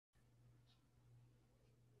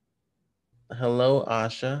Hello,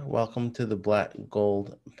 Asha. Welcome to the Black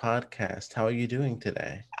Gold podcast. How are you doing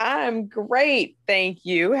today? I'm great. Thank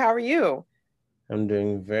you. How are you? I'm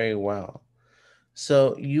doing very well.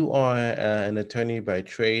 So, you are an attorney by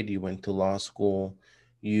trade. You went to law school.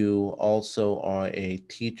 You also are a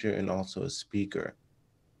teacher and also a speaker.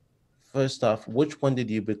 First off, which one did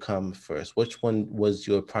you become first? Which one was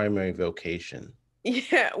your primary vocation?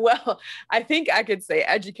 I think I could say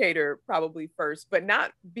educator probably first, but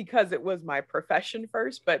not because it was my profession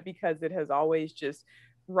first, but because it has always just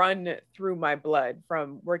run through my blood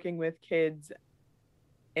from working with kids.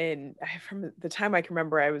 And from the time I can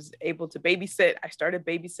remember, I was able to babysit. I started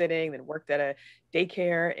babysitting, then worked at a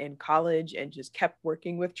daycare in college and just kept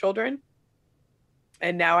working with children.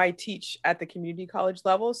 And now I teach at the community college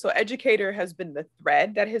level. So educator has been the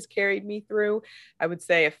thread that has carried me through. I would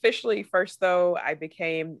say officially first though, I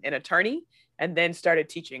became an attorney and then started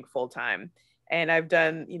teaching full time. And I've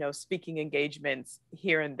done, speaking engagements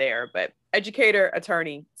here and there, but educator,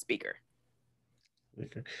 attorney, speaker.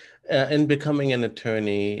 Okay. In becoming an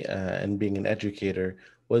attorney and being an educator,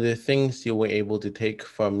 were there things you were able to take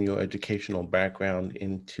from your educational background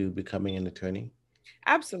into becoming an attorney?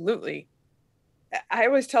 Absolutely. I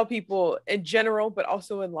always tell people in general, but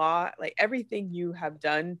also in law, like everything you have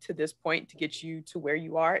done to this point to get you to where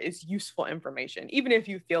you are is useful information. Even if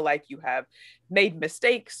you feel like you have made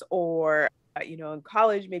mistakes or, in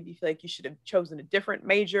college, maybe you feel like you should have chosen a different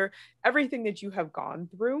major, everything that you have gone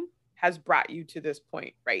through has brought you to this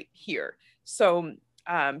point right here. So,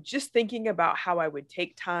 just thinking about how I would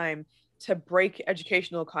take time to break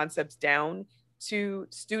educational concepts down to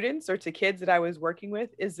students or to kids that I was working with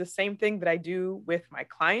is the same thing that I do with my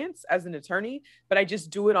clients as an attorney, but I just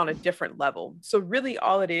do it on a different level. So really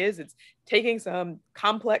all it is, it's taking some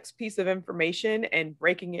complex piece of information and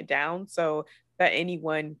breaking it down so that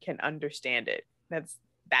anyone can understand it.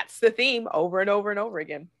 That's the theme over and over and over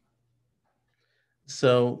again.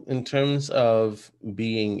 So, in terms of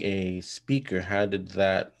being a speaker, how did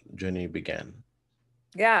that journey begin?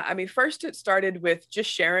 Yeah, I mean, first it started with just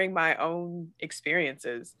sharing my own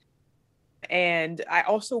experiences. And I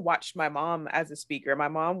also watched my mom as a speaker. My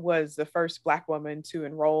mom was the first Black woman to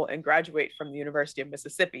enroll and graduate from the University of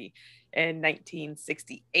Mississippi in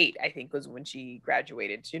 1968, I think was when she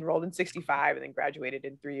graduated. She enrolled in 65 and then graduated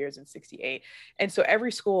in 3 years in 68. And so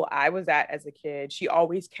every school I was at as a kid, she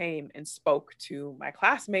always came and spoke to my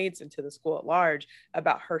classmates and to the school at large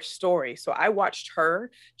about her story. So I watched her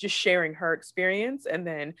just sharing her experience. And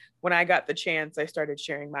then when I got the chance, I started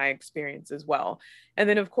sharing my experience as well. And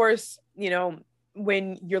then, of course,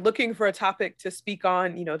 when you're looking for a topic to speak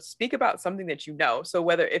on, speak about something that you know. So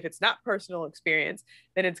whether if it's not personal experience,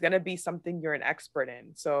 then it's going to be something you're an expert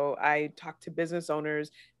in. So I talk to business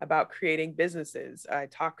owners about creating businesses. I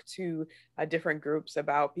talk to different groups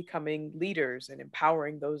about becoming leaders and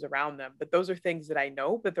empowering those around them. But those are things that I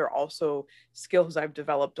know, but they're also skills I've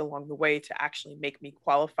developed along the way to actually make me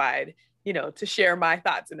qualified, to share my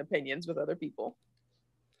thoughts and opinions with other people.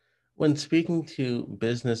 When speaking to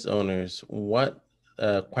business owners, what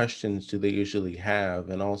questions do they usually have?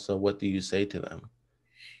 And also, what do you say to them?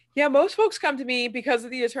 Yeah, most folks come to me because of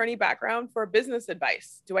the attorney background for business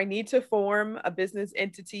advice. Do I need to form a business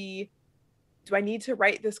entity? Do I need to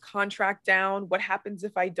write this contract down? What happens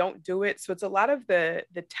if I don't do it? So it's a lot of the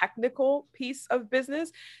technical piece of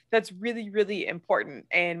business that's really really important.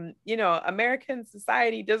 And American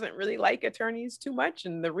society doesn't really like attorneys too much,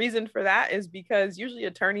 and the reason for that is because usually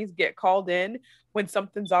attorneys get called in when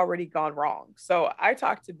something's already gone wrong. So I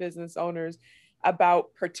talk to business owners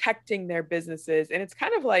about protecting their businesses, and it's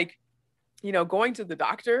kind of like going to the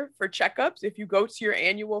doctor for checkups. If you go to your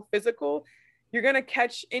annual physical, you're going to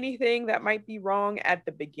catch anything that might be wrong at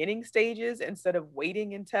the beginning stages instead of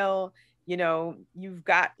waiting until, you've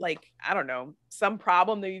got like, I don't know, some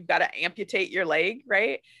problem that you've got to amputate your leg,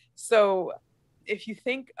 right? So if you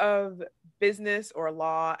think of business or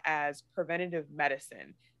law as preventative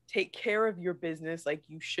medicine, take care of your business like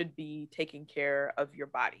you should be taking care of your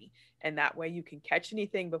body. And that way you can catch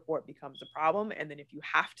anything before it becomes a problem. And then if you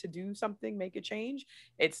have to do something, make a change,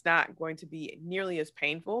 it's not going to be nearly as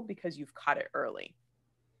painful because you've caught it early.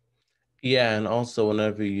 Yeah, and also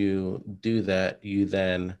whenever you do that, you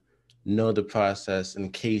then know the process in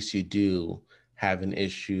case you do have an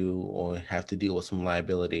issue or have to deal with some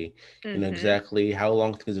liability. You know Mm-hmm. exactly how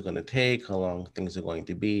long things are going to take, how long things are going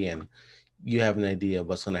to be, and you have an idea of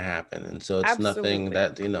what's going to happen. And so it's nothing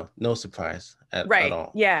Absolutely. that, no surprise at Right.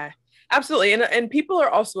 all. Yeah. Absolutely. And people are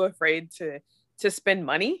also afraid to spend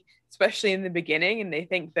money. especially in the beginning, and they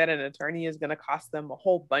think that an attorney is going to cost them a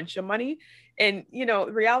whole bunch of money. And the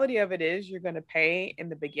reality of it is you're going to pay in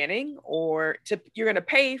the beginning, you're going to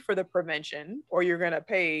pay for the prevention, or you're going to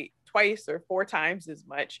pay twice or four times as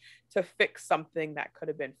much to fix something that could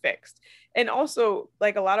have been fixed. And also,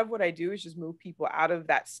 like, a lot of what I do is just move people out of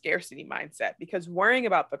that scarcity mindset, because worrying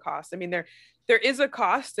about the cost, I mean, there is a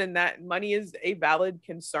cost, and that money is a valid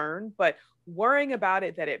concern, but worrying about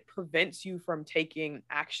it that it prevents you from taking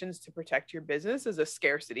actions to protect your business is a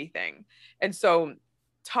scarcity thing. And so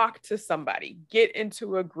talk to somebody, get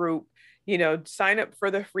into a group, sign up for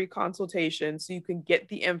the free consultation so you can get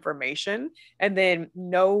the information, and then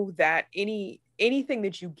know that anything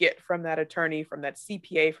that you get from that attorney, from that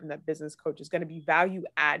CPA, from that business coach is going to be value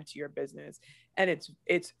add to your business. And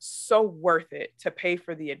it's so worth it to pay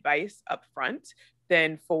for the advice up front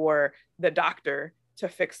than for the doctor to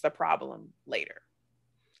fix the problem later.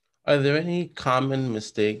 Are there any common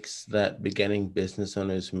mistakes that beginning business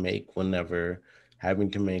owners make whenever having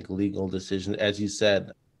to make legal decisions? As you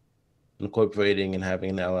said, incorporating and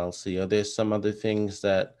having an LLC. Are there some other things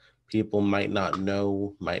that people might not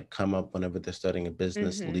know might come up whenever they're starting a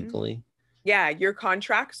business Mm-hmm. legally? Yeah, your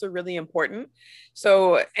contracts are really important.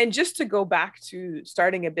 So, and just to go back to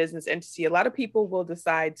starting a business entity, a lot of people will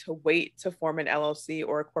decide to wait to form an LLC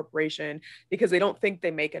or a corporation because they don't think they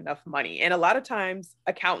make enough money. And a lot of times,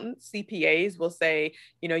 accountants, CPAs will say,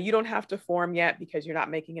 you don't have to form yet because you're not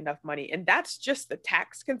making enough money. And that's just the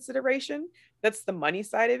tax consideration. That's the money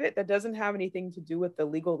side of it. That doesn't have anything to do with the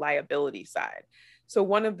legal liability side. So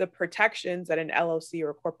one of the protections that an LLC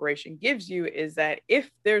or a corporation gives you is that if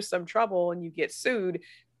there's some trouble and you get sued,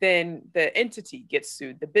 then the entity gets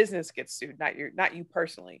sued, the business gets sued, not you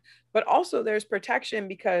personally. But also there's protection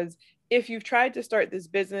because if you've tried to start this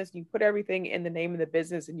business, you put everything in the name of the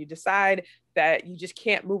business and you decide that you just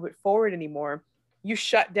can't move it forward anymore, you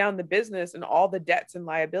shut down the business and all the debts and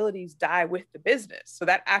liabilities die with the business. So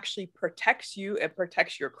that actually protects you and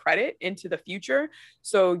protects your credit into the future.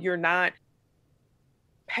 So you're not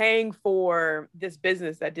paying for this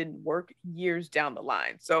business that didn't work years down the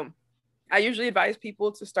line. So I usually advise people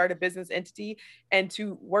to start a business entity and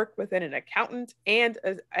to work within an accountant and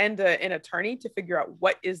an attorney to figure out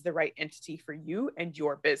what is the right entity for you and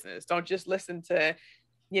your business. Don't just listen to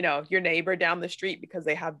your neighbor down the street because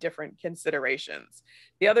they have different considerations.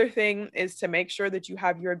 The other thing is to make sure that you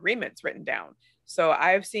have your agreements written down. So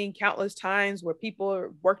I've seen countless times where people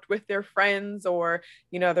worked with their friends, or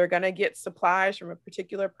they're going to get supplies from a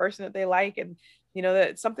particular person that they like, and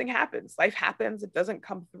that something happens, life happens, it doesn't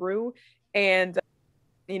come through, and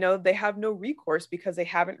they have no recourse because they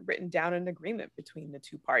haven't written down an agreement between the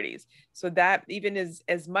two parties. So that, even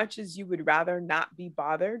as much as you would rather not be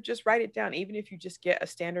bothered, just write it down. Even if you just get a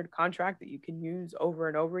standard contract that you can use over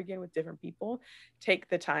and over again with different people, take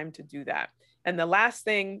the time to do that. And the last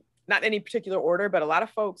thing, not in any particular order, but a lot of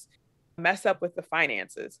folks mess up with the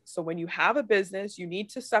finances. So when you have a business, you need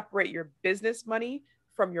to separate your business money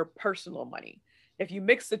from your personal money. If you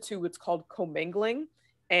mix the two, it's called commingling.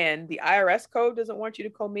 And the IRS code doesn't want you to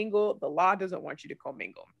commingle. The law doesn't want you to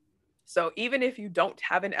commingle. So even if you don't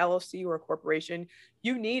have an LLC or a corporation,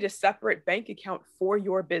 you need a separate bank account for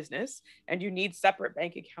your business, and you need separate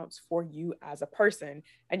bank accounts for you as a person.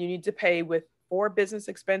 And you need to pay for business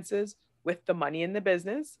expenses with the money in the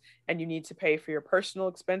business, and you need to pay for your personal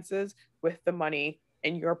expenses with the money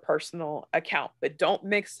in your personal account. But don't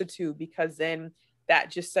mix the two, because then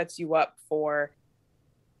that just sets you up for,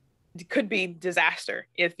 it could be disaster.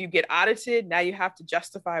 If you get audited, now you have to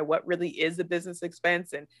justify what really is a business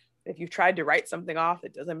expense. And if you've tried to write something off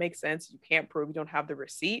that doesn't make sense, you can't prove, you don't have the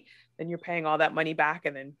receipt, then you're paying all that money back,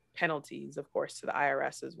 and then penalties, of course, to the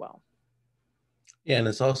IRS as well. Yeah, and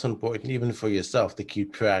it's also important even for yourself to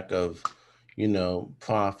keep track of,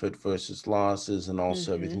 profit versus losses and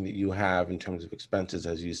also Mm-hmm. everything that you have in terms of expenses,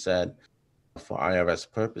 as you said, for IRS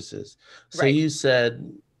purposes. So Right. you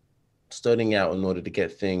said starting out, in order to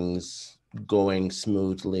get things going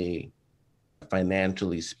smoothly,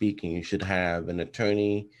 financially speaking, you should have an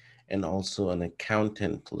attorney and also an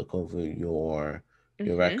accountant to look over your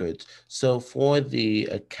Mm-hmm. records. So for the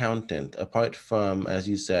accountant, apart from, as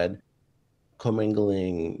you said,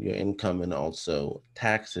 commingling your income and also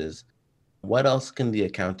taxes, what else can the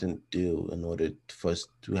accountant do in order for us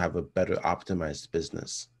to have a better optimized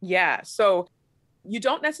business? Yeah. So you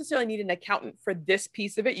don't necessarily need an accountant for this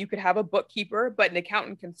piece of it. You could have a bookkeeper, but an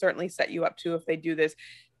accountant can certainly set you up too if they do this.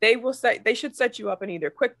 They should set you up in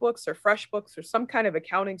either QuickBooks or FreshBooks or some kind of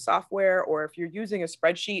accounting software, or if you're using a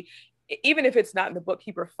spreadsheet, even if it's not in the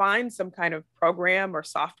bookkeeper, find some kind of program or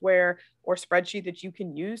software or spreadsheet that you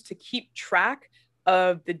can use to keep track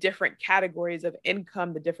of the different categories of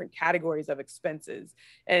income, the different categories of expenses.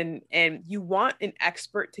 And you want an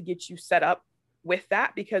expert to get you set up with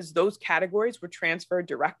that, because those categories were transferred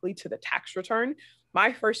directly to the tax return.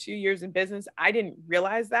 My first few years in business, I didn't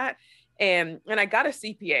realize that. And I got a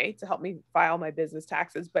CPA to help me file my business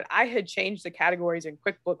taxes, but I had changed the categories in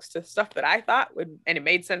QuickBooks to stuff that I thought would, and it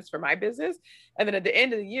made sense for my business. And then at the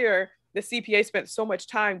end of the year, the CPA spent so much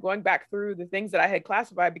time going back through the things that I had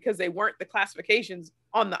classified because they weren't the classifications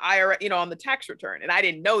on the IRS, on the tax return. And I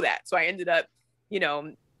didn't know that. So I ended up, you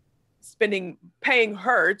know, paying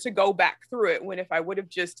her to go back through it, when if I would have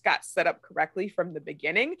just got set up correctly from the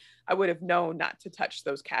beginning, I would have known not to touch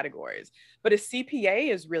those categories. But a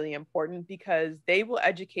CPA is really important because they will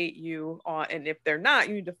educate you on, and if they're not,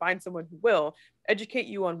 you need to find someone who will educate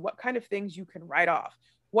you on what kind of things you can write off.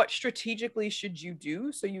 What strategically should you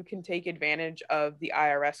do so you can take advantage of the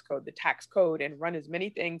IRS code, the tax code, and run as many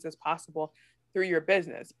things as possible through your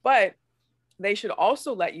business. But they should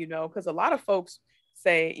also let you know, because a lot of folks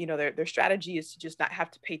say, their strategy is to just not have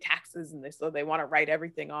to pay taxes, and so they want to write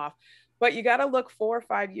everything off. But you got to look 4 or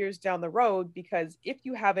 5 years down the road, because if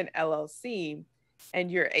you have an LLC and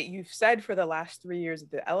you've said for the last 3 years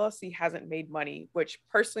that the LLC hasn't made money, which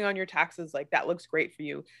personally on your taxes, like, that looks great for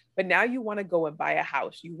you, but now you want to go and buy a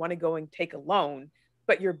house, you want to go and take a loan,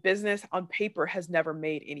 but your business on paper has never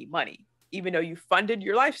made any money. Even though you funded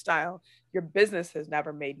your lifestyle, your business has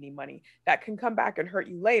never made any money. That can come back and hurt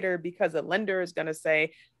you later, because a lender is going to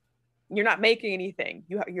say, you're not making anything.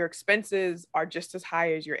 Your expenses are just as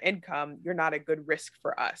high as your income. You're not a good risk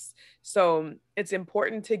for us. So it's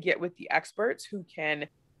important to get with the experts who can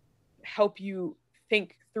help you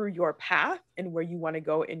think through your path and where you want to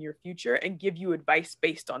go in your future, and give you advice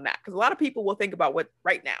based on that. Because a lot of people will think about what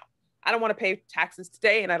right now. I don't want to pay taxes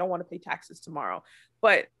today, and I don't want to pay taxes tomorrow.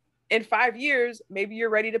 But in 5 years, maybe you're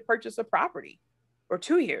ready to purchase a property, or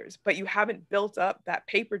 2 years, but you haven't built up that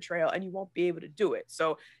paper trail, and you won't be able to do it.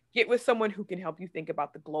 So get with someone who can help you think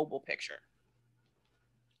about the global picture.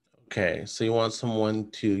 Okay, so you want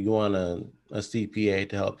a CPA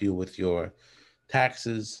to help you with your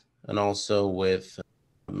taxes, and also with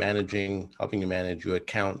helping you manage your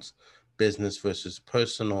accounts, business versus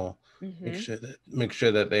personal. Mm-hmm. Make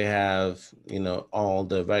sure that they have, all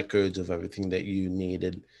the records of everything that you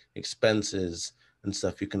needed, expenses and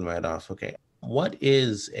stuff you can write off. Okay. What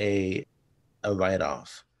is a write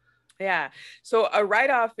off? Yeah. So a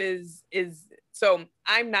write-off is so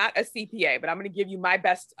I'm not a CPA, but I'm going to give you my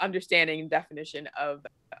best understanding and definition of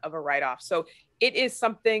a write-off. So it is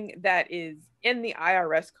something that is in the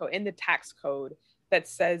IRS code, in the tax code, that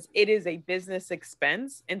says it is a business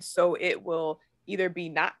expense, and so it will either be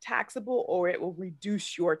not taxable, or it will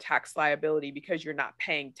reduce your tax liability because you're not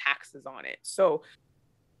paying taxes on it. So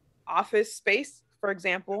office space, for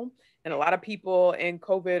example. And a lot of people in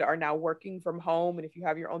COVID are now working from home. And if you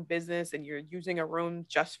have your own business and you're using a room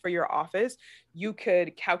just for your office, you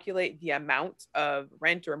could calculate the amount of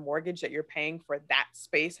rent or mortgage that you're paying for that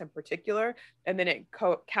space in particular. And then it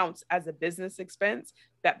counts as a business expense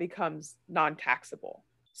that becomes non taxable.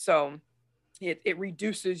 So it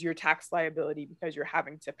reduces your tax liability because you're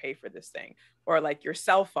having to pay for this thing. Or like your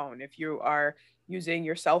cell phone, if you are using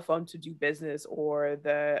your cell phone to do business, or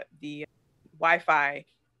the Wi-Fi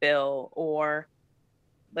bill, or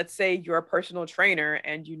let's say you're a personal trainer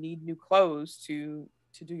and you need new clothes to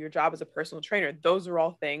do your job as a personal trainer. Those are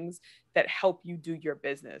all things that help you do your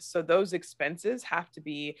business. So those expenses have to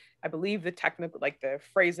be, I believe the technical, like the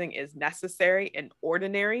phrasing is necessary and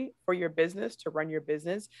ordinary for your business to run your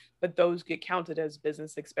business, but those get counted as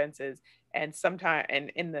business expenses. And sometimes,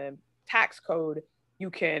 and in the tax code, you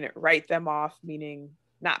can write them off, meaning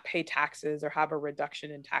not pay taxes or have a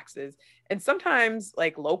reduction in taxes. And sometimes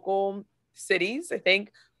like local cities, I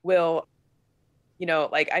think, will,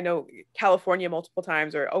 like I know California multiple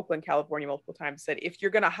times, or Oakland, California multiple times, said, if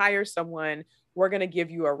you're going to hire someone, we're going to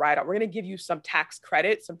give you a write off. We're going to give you some tax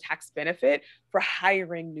credit, some tax benefit for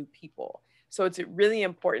hiring new people. So it's really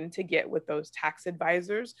important to get with those tax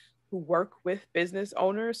advisors who work with business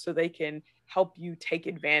owners so they can help you take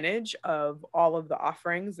advantage of all of the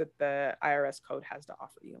offerings that the IRS code has to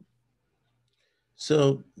offer you.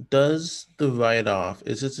 So, does the write off,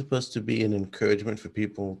 is it supposed to be an encouragement for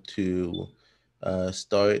people to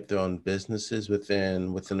start their own businesses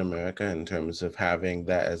within America, in terms of having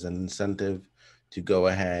that as an incentive to go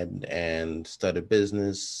ahead and start a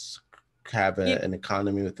business, have an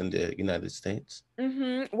economy within the United States?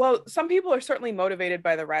 Well, some people are certainly motivated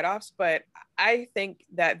by the write offs, but I think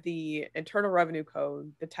that the Internal Revenue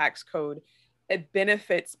Code, the tax code, it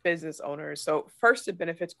benefits business owners. So first it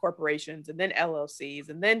benefits corporations and then LLCs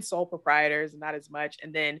and then sole proprietors, and not as much.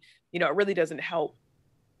 And then, it really doesn't help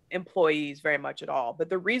employees very much at all. But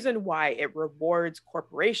the reason why it rewards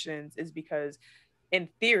corporations is because, in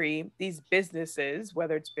theory, these businesses,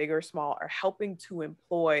 whether it's big or small, are helping to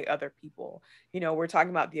employ other people. We're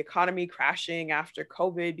talking about the economy crashing after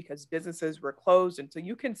COVID because businesses were closed. And so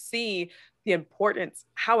you can see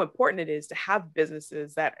how important it is to have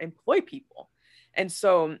businesses that employ people. And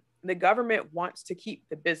so the government wants to keep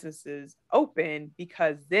the businesses open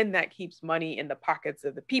because then that keeps money in the pockets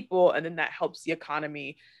of the people, and then that helps the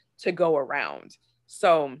economy to go around.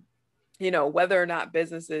 So, whether or not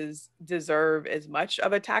businesses deserve as much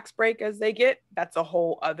of a tax break as they get, that's a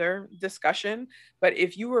whole other discussion. But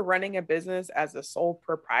if you were running a business as a sole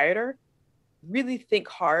proprietor, really think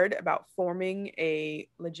hard about forming a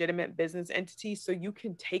legitimate business entity so you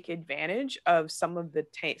can take advantage of some of the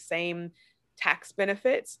same tax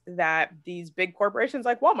benefits that these big corporations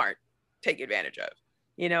like Walmart take advantage of.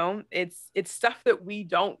 It's stuff that we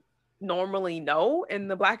don't normally know in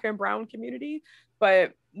the Black and brown community,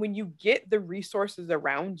 but when you get the resources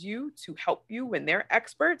around you to help you when they're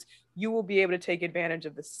experts, you will be able to take advantage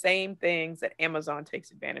of the same things that Amazon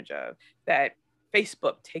takes advantage of, that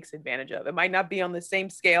Facebook takes advantage of. It might not be on the same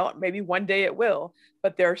scale, maybe one day it will,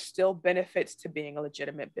 but there are still benefits to being a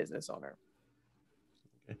legitimate business owner.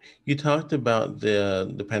 You talked about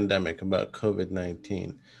the pandemic, about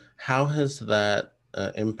COVID-19. How has that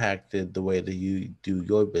impacted the way that you do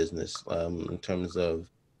your business in terms of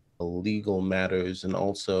legal matters and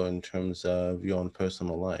also in terms of your own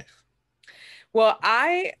personal life? Well,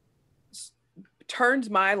 I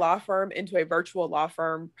turned my law firm into a virtual law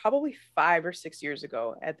firm probably 5 or 6 years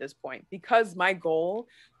ago at this point, because my goal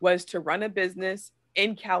was to run a business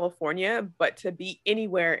in California, but to be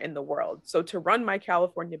anywhere in the world. So to run my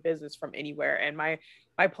California business from anywhere. And my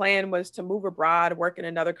plan was to move abroad, work in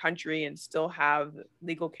another country, and still have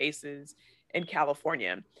legal cases in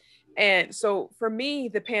California. And so for me,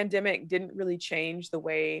 the pandemic didn't really change the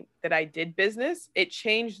way that I did business. It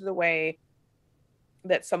changed the way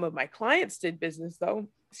that some of my clients did business, though,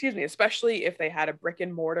 excuse me, especially if they had a brick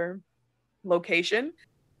and mortar location.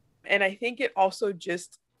 And I think it also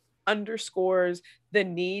just underscores the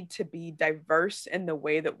need to be diverse in the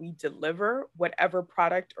way that we deliver whatever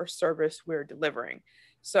product or service we're delivering.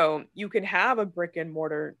 So you can have a brick and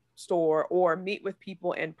mortar store or meet with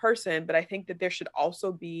people in person, but I think that there should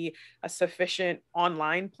also be a sufficient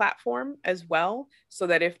online platform as well, so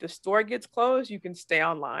that if the store gets closed, you can stay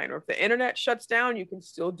online, or if the internet shuts down, you can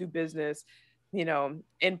still do business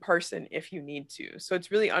in person if you need to. So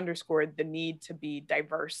it's really underscored the need to be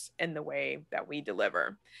diverse in the way that we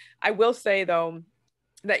deliver. I will say, though,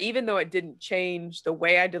 that even though it didn't change the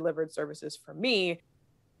way I delivered services for me,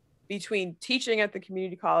 between teaching at the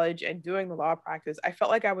community college and doing the law practice, I felt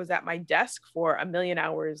like I was at my desk for a million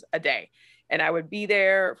hours a day. And I would be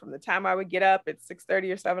there from the time I would get up at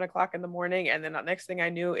 6:30 or 7 o'clock in the morning. And then the next thing I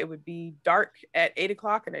knew, it would be dark at 8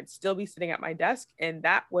 o'clock and I'd still be sitting at my desk. And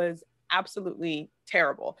that was absolutely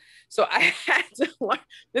terrible. So I had to learn.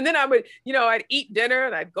 And then I would, I'd eat dinner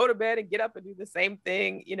and I'd go to bed and get up and do the same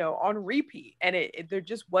thing, on repeat. And there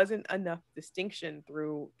just wasn't enough distinction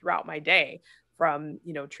throughout my day from,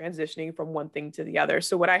 transitioning from one thing to the other.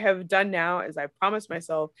 So what I have done now is I promised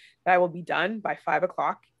myself that I will be done by 5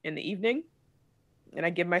 o'clock in the evening. And I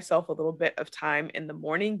give myself a little bit of time in the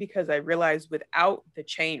morning, because I realized without the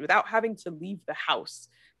change, without having to leave the house,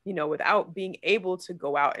 without being able to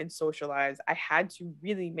go out and socialize, I had to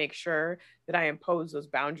really make sure that I impose those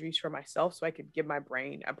boundaries for myself so I could give my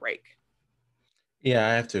brain a break. Yeah,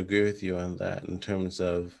 I have to agree with you on that in terms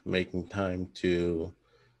of making time to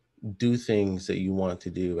do things that you want to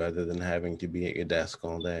do rather than having to be at your desk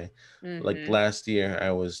all day. Like Mm-hmm. last year,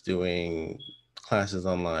 I was doing classes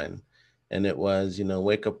online, and it was,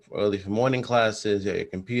 wake up early for morning classes, you're at your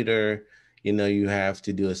computer, you have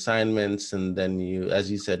to do assignments, and then as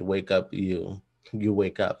you said, wake up, you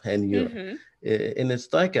wake up and Mm-hmm. and it's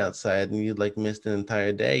dark outside and you like missed an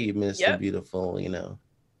entire day. You missed the Yep. beautiful,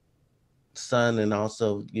 sun, and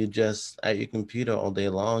also you just at your computer all day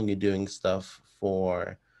long, you're doing stuff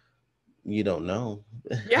for you don't know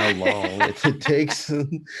how Yeah. long it takes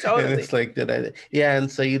and it's Totally. like that yeah, and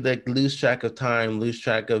so you like lose track of time, lose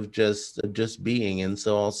track of just being. And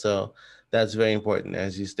so also that's very important,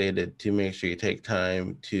 as you stated, to make sure you take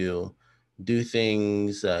time to do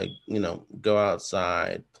things, go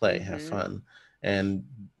outside, play, have Mm-hmm. fun, and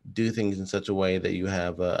do things in such a way that you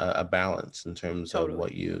have a balance in terms of Totally.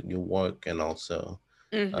 what you work and also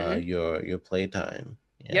Mm-hmm. your playtime.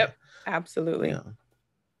 Yeah. Yep. Absolutely. Yeah.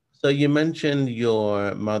 So you mentioned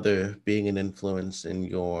your mother being an influence in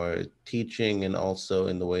your teaching and also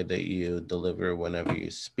in the way that you deliver whenever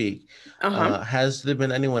you speak. Uh-huh. Has there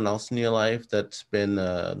been anyone else in your life that's been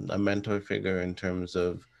a mentor figure in terms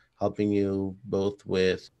of helping you both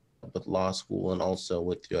with law school and also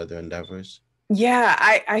with your other endeavors? Yeah,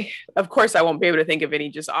 I of course I won't be able to think of any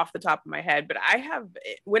just off the top of my head, but I have,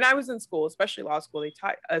 when I was in school, especially law school, they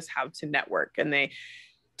taught us how to network, and they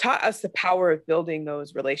taught us the power of building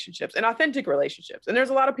those relationships and authentic relationships. And there's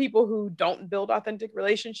a lot of people who don't build authentic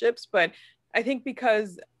relationships, but I think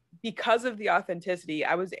because of the authenticity,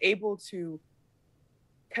 I was able to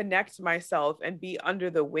connect myself and be under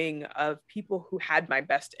the wing of people who had my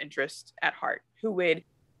best interest at heart, who would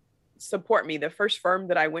support me. The first firm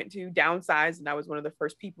that I went to downsized, and I was one of the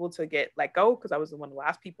first people to get let go because I was one of the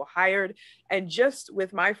last people hired. And just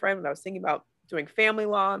with my friend, when I was thinking about doing family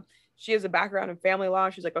law, she has a background in family law.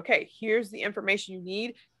 She's like, okay, here's the information you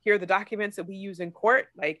need. Here are the documents that we use in court.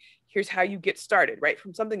 Like, here's how you get started, right?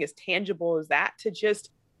 From something as tangible as that to just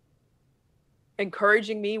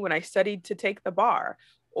encouraging me when I studied to take the bar.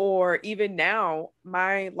 Or even now,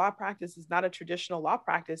 my law practice is not a traditional law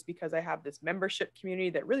practice because I have this membership community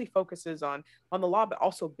that really focuses on the law, but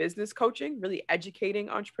also business coaching, really educating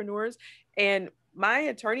entrepreneurs. And my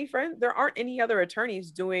attorney friend, there aren't any other attorneys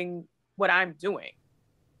doing what I'm doing.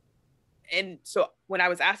 And so when I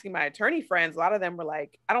was asking my attorney friends, a lot of them were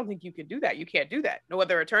like, I don't think you can do that. You can't do that. No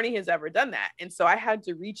other attorney has ever done that. And so I had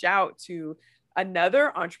to reach out to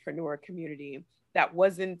another entrepreneur community that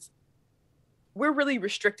wasn't, we're really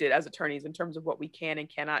restricted as attorneys in terms of what we can and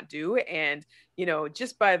cannot do. And,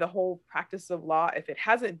 just by the whole practice of law, if it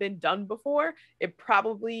hasn't been done before, it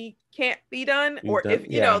probably can't be done. You've Or done, if,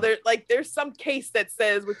 yeah, there's some case that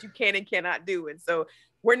says what you can and cannot do. And so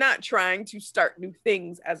we're not trying to start new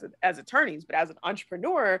things as attorneys, but as an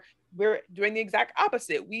entrepreneur, we're doing the exact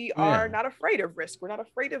opposite. We yeah. are not afraid of risk. We're not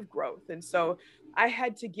afraid of growth. And so I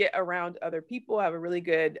had to get around other people. I have a really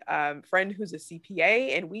good friend who's a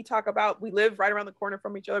CPA, and we live right around the corner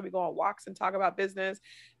from each other. We go on walks and talk about business.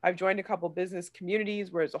 I've joined a couple business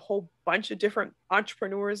communities where there's a whole bunch of different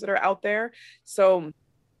entrepreneurs that are out there. So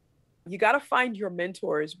you got to find your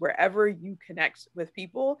mentors wherever you connect with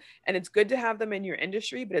people. And it's good to have them in your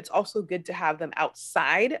industry, but it's also good to have them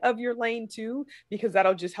outside of your lane too, because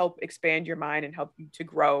that'll just help expand your mind and help you to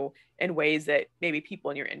grow in ways that maybe people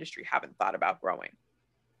in your industry haven't thought about growing.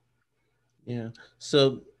 Yeah.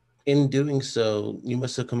 So in doing so, you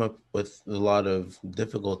must have come up with a lot of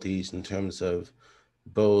difficulties in terms of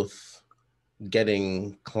both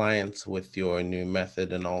getting clients with your new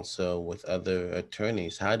method and also with other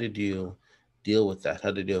attorneys. How did you deal with that?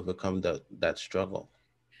 How did you overcome that struggle?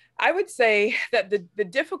 I would say that the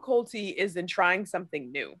difficulty is in trying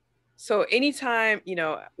something new. So anytime,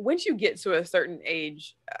 once you get to a certain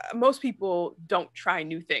age, most people don't try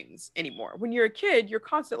new things anymore. When you're a kid, you're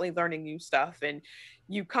constantly learning new stuff, and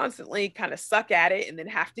you constantly kind of suck at it and then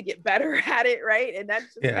have to get better at it, right? And that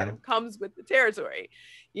just kind Yeah. of comes with the territory.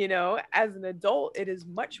 As an adult, it is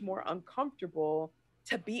much more uncomfortable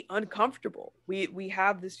to be uncomfortable. We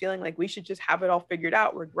have this feeling like we should just have it all figured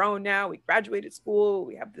out. We're grown now. We graduated school.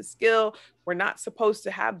 We have the skill. We're not supposed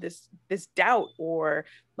to have this doubt or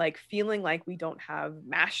like feeling like we don't have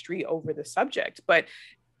mastery over the subject. But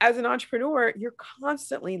as an entrepreneur, you're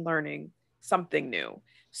constantly learning something new.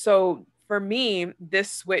 So for me, this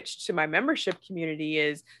switch to my membership community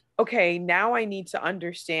is okay, now I need to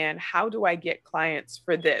understand how do I get clients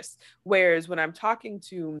for this? Whereas when I'm talking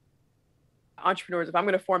to entrepreneurs, if I'm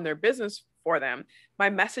going to form their business for them,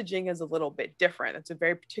 my messaging is a little bit different. It's a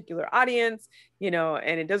very particular audience, and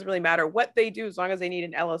it doesn't really matter what they do. As long as they need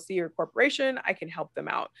an LLC or corporation, I can help them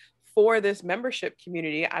out. For this membership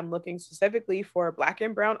community, I'm looking specifically for Black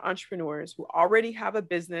and Brown entrepreneurs who already have a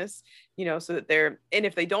business, so that and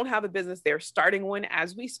if they don't have a business, they're starting one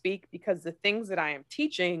as we speak, because the things that I am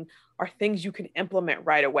teaching are things you can implement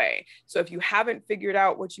right away. So if you haven't figured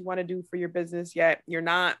out what you want to do for your business yet, you're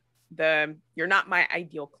not my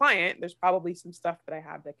ideal client. There's probably some stuff that I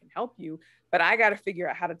have that can help you, but I got to figure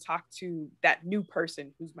out how to talk to that new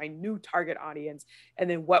person who's my new target audience. And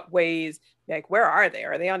then what ways, like, where are they?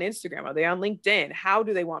 Are they on Instagram? Are they on LinkedIn? How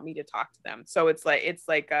do they want me to talk to them? So it's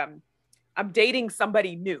like I'm dating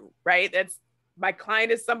somebody new, right? That's my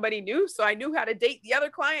client is somebody new. So I knew how to date the other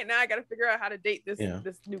client. Now I got to figure out how to date this, Yeah.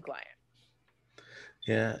 this new client.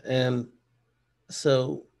 Yeah. And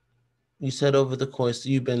so you said over the course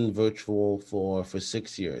you've been virtual for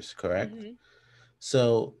 6 years, correct? Mm-hmm.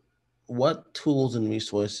 So what tools and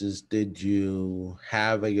resources did you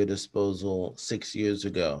have at your disposal 6 years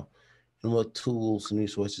ago? And what tools and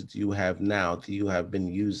resources do you have now that you have been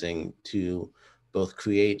using to both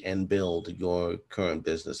create and build your current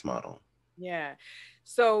business model? Yeah.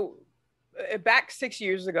 So back 6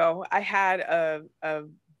 years ago, I had a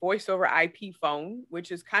voice over IP phone,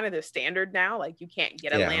 which is kind of the standard now. Like you can't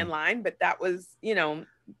get a Yeah. landline, but that was,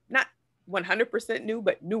 not 100% new,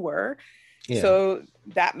 but newer. Yeah. So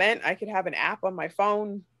that meant I could have an app on my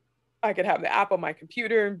phone. I could have the app on my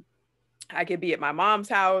computer. I could be at my mom's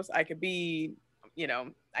house. I could be,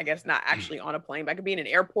 I guess not actually on a plane, but I could be in an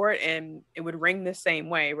airport and it would ring the same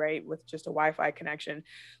way, right? With just a Wi-Fi connection.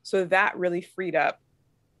 So that really freed up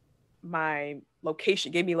my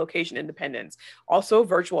location, gave me location independence. Also,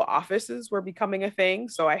 virtual offices were becoming a thing.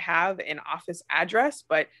 So I have an office address,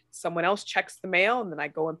 but someone else checks the mail and then I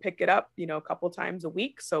go and pick it up, a couple times a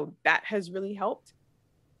week. So that has really helped.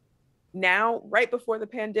 Now, right before the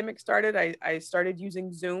pandemic started, I started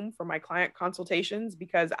using Zoom for my client consultations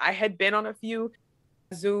because I had been on a few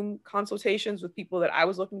Zoom consultations with people that I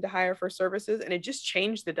was looking to hire for services, and it just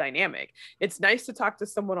changed the dynamic. It's nice to talk to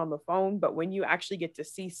someone on the phone, but when you actually get to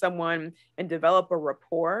see someone and develop a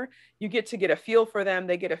rapport, you get a feel for them,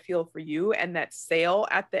 they get a feel for you, and that sale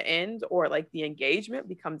at the end or like the engagement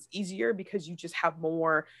becomes easier because you just have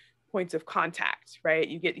more points of contact, right?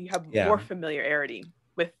 You have Yeah. more familiarity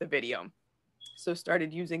with the video. So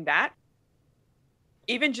started using that.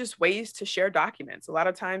 Even just ways to share documents. A lot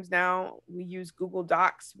of times now we use Google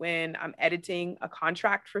Docs when I'm editing a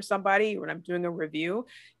contract for somebody, when I'm doing a review.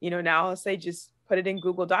 Now I'll say just put it in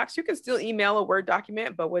Google Docs. You can still email a Word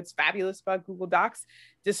document, but what's fabulous about Google Docs,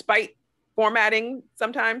 despite formatting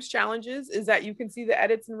sometimes challenges, is that you can see the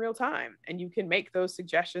edits in real time and you can make those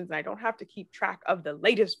suggestions. And I don't have to keep track of the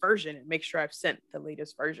latest version and make sure I've sent the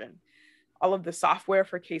latest version. All of the software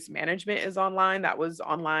for case management is online. That was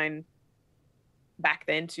online back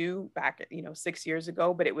then too, back 6 years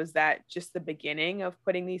ago, but it was that just the beginning of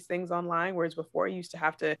putting these things online, whereas before you used to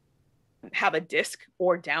have to have a disk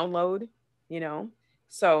or download. you know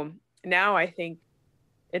so now I think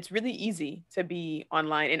it's really easy to be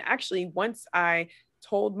online. And actually, once I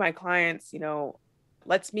told my clients,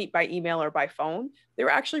 let's meet by email or by phone, they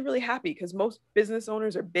were actually really happy because most business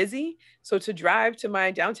owners are busy. So to drive to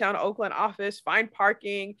my downtown Oakland office, find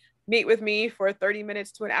parking, meet with me for 30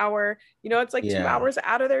 minutes to an hour, it's like two Yeah. hours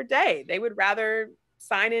out of their day. They would rather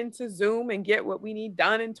sign into Zoom and get what we need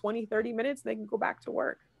done in 20, 30 minutes. And they can go back to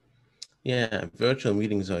work. Yeah, virtual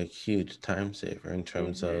meetings are a huge time saver in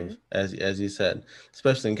terms of, Mm-hmm. as you said,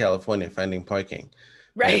 especially in California, finding parking,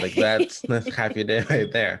 right? Right. Like that's half your day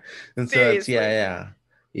right there. And so that's Seriously.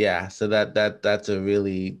 yeah. So that's a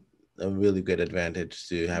really good advantage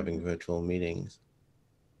to having Mm-hmm. virtual meetings.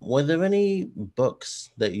 Were there any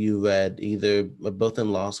books that you read, either both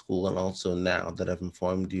in law school and also now, that have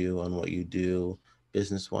informed you on what you do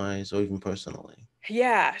business wise or even personally?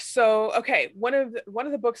 Yeah. So, okay, one of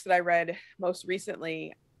the books that I read most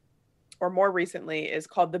recently or more recently is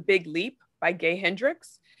called The Big Leap by Gay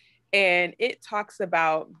Hendricks, and it talks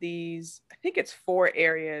about these, I think it's four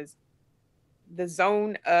areas: the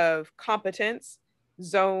zone of competence,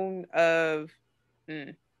 zone of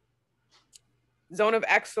mm, zone of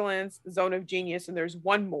excellence, zone of genius, and there's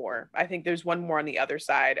one more. I think there's one more on the other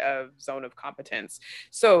side of zone of competence.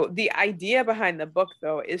 So the idea behind the book,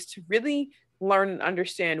 though, is to really learn and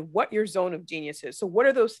understand what your zone of genius is. So what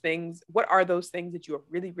are those things? What are those things that you are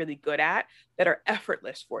really, really good at that are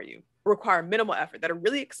effortless for you, require minimal effort, that are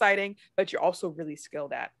really exciting, but you're also really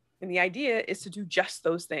skilled at? And the idea is to do just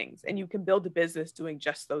those things. And you can build a business doing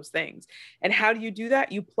just those things. And how do you do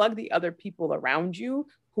that? You plug the other people around you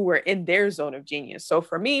who are in their zone of genius. So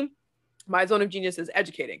for me, my zone of genius is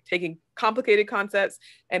educating, taking complicated concepts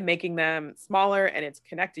and making them smaller, and it's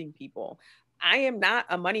connecting people. I am not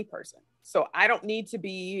a money person. So I don't need to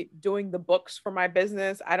be doing the books for my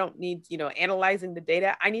business. I don't need, analyzing the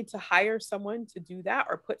data. I need to hire someone to do that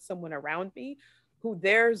or put someone around me who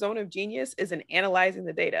their zone of genius is in analyzing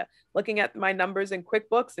the data, looking at my numbers in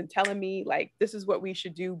QuickBooks and telling me like, this is what we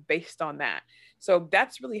should do based on that. So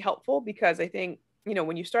that's really helpful because I think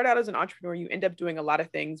when you start out as an entrepreneur, you end up doing a lot of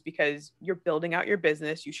things because you're building out your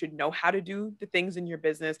business. You should know how to do the things in your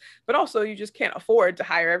business, but also you just can't afford to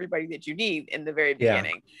hire everybody that you need in the very Yeah.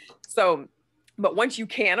 beginning. So, but once you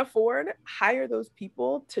can afford, hire those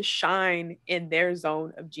people to shine in their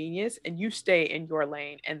zone of genius and you stay in your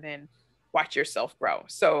lane and then watch yourself grow.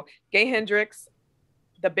 So, Gay Hendricks,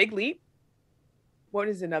 The Big Leap. What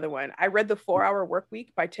is another one? I read The 4 Hour Work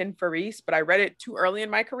Week by Tim Ferriss, but I read it too early in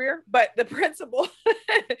my career. But the principle,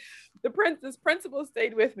 this principle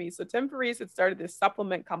stayed with me. So Tim Ferriss had started this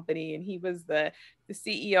supplement company, and he was the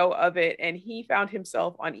CEO of it. And he found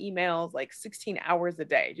himself on emails like 16 hours a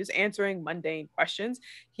day, just answering mundane questions.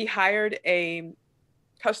 He hired a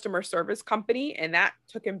customer service company, and that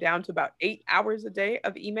took him down to about 8 hours a day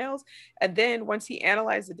of emails. And then once he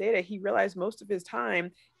analyzed the data, he realized most of his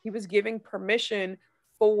time he was giving permission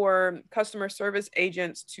for customer service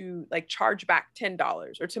agents to like charge back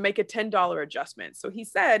 $10 or to make a $10 adjustment. So he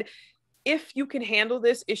said, if you can handle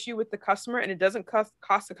this issue with the customer and it doesn't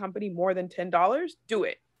cost the company more than $10, do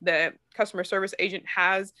it. The customer service agent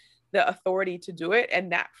has the authority to do it,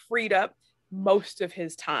 and that freed up most of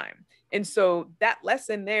his time. And so that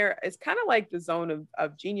lesson there is kind of like the zone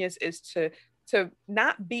of genius, is to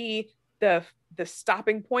not be the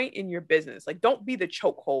stopping point in your business. Like, don't be the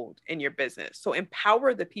chokehold in your business. So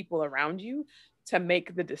empower the people around you to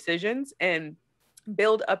make the decisions, and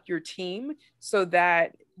build up your team so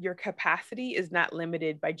that your capacity is not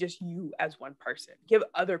limited by just you as one person. Give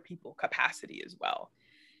other people capacity as well.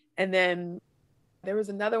 And then there was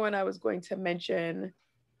another one I was going to mention,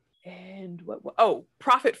 and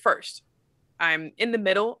profit first. I'm in the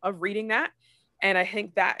middle of reading that, and I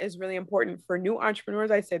think that is really important for new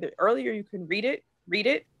entrepreneurs. I say the earlier you can read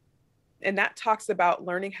it. And that talks about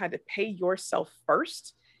learning how to pay yourself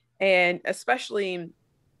first. And especially,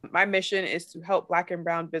 my mission is to help Black and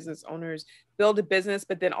Brown business owners build a business,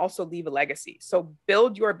 but then also leave a legacy. So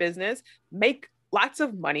build your business, make lots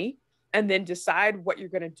of money, and then decide what you're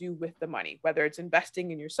going to do with the money, whether it's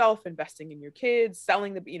investing in yourself, investing in your kids,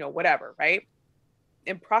 selling whatever, right?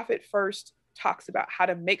 And Profit First talks about how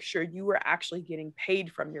to make sure you are actually getting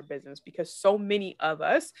paid from your business, because so many of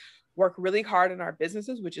us work really hard in our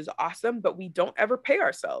businesses, which is awesome, but we don't ever pay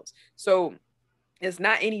ourselves. So it's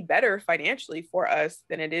not any better financially for us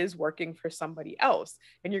than it is working for somebody else.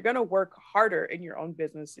 And you're going to work harder in your own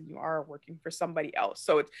business than you are working for somebody else.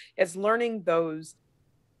 So it's learning those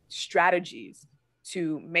strategies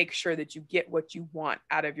to make sure that you get what you want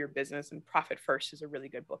out of your business. And Profit First is a really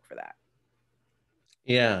good book for that.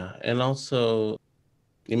 Yeah. And also,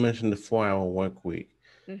 you mentioned the 4 hour work week.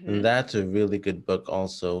 And that's a really good book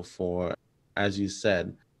also for, as you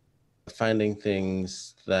said, finding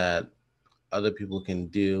things that other people can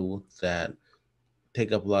do that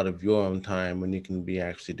take up a lot of your own time when you can be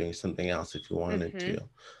actually doing something else if you wanted to.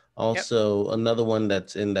 Also, another one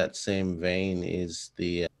that's in that same vein is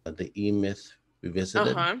the E-Myth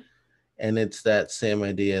Revisited. And it's that same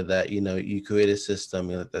idea that, you create a system,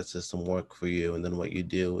 you let that system work for you. And then what you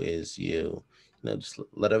do is just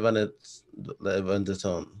let it run let it run its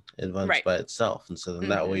own. It runs by itself. And so then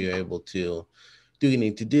that way you're able to do what you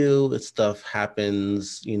need to do. Stuff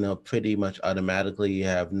happens, pretty much automatically. You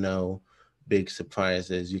have no big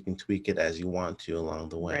surprises. You can tweak it as you want to along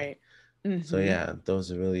the way. So yeah,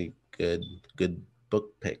 those are really good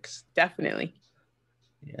book picks. Definitely.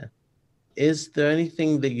 Yeah. Is there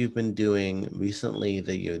anything that you've been doing recently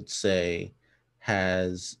that you'd say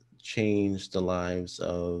has changed the lives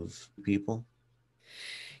of people?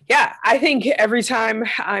 Yeah, I think every time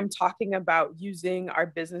I'm talking about using our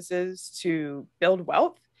businesses to build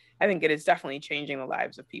wealth, I think it is definitely changing the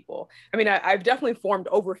lives of people. I mean, I've definitely formed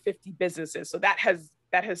over 50 businesses, so that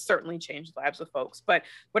has certainly changed the lives of folks. But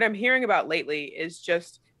what I'm hearing about lately is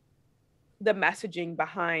just the messaging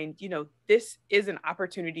behind, this is an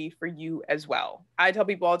opportunity for you as well. I tell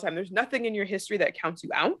people all the time, there's nothing in your history that counts you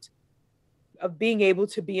out of being able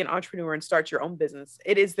to be an entrepreneur and start your own business.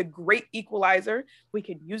 It is the great equalizer. We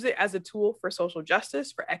can use it as a tool for social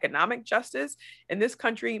justice, for economic justice. In this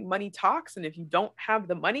country, money talks. And if you don't have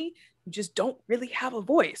the money, you just don't really have a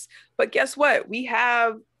voice. But guess what? We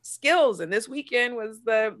have skills. And this weekend was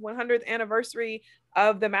the 100th anniversary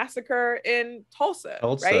of the massacre in Tulsa,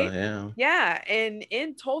 right? Yeah. And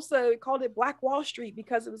in Tulsa, we called it Black Wall Street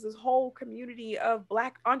because it was this whole community of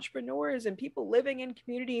Black entrepreneurs and people living in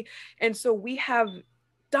community. And so we have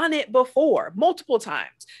done it before multiple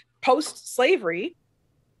times. Post-slavery,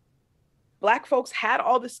 Black folks had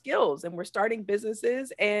all the skills and were starting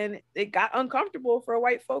businesses, and it got uncomfortable for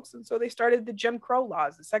white folks. And so they started the Jim Crow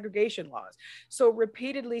laws, the segregation laws. So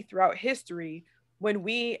repeatedly throughout history, when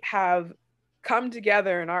we have come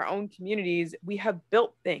together in our own communities, we have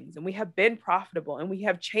built things and we have been profitable and we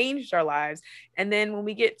have changed our lives. And then when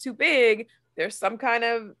we get too big, there's some kind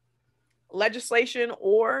of legislation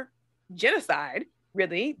or genocide,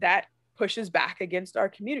 really, that pushes back against our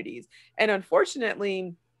communities. And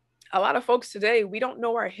unfortunately, a lot of folks today, we don't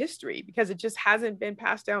know our history because it just hasn't been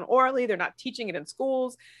passed down orally. They're not teaching it in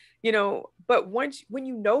schools, but when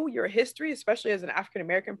you know your history, especially as an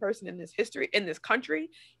African-American person in this history, in this country,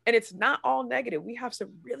 and it's not all negative. We have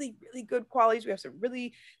some really, really good qualities. We have some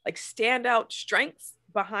really standout strengths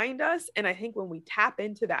behind us. And I think when we tap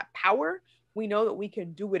into that power, we know that we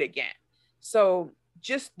can do it again. So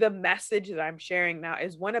just the message that I'm sharing now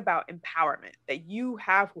is one about empowerment, that you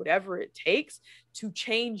have whatever it takes to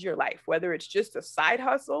change your life, whether it's just a side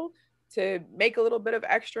hustle to make a little bit of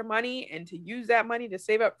extra money and to use that money to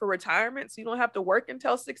save up for retirement so you don't have to work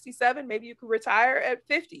until 67. Maybe you could retire at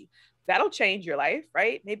 50. That'll change your life,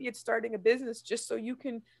 right? Maybe it's starting a business just so you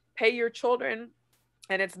can pay your children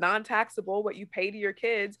and it's non-taxable what you pay to your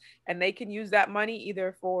kids, and they can use that money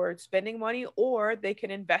either for spending money or they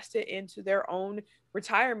can invest it into their own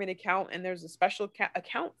retirement account, and there's a special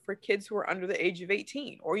account for kids who are under the age of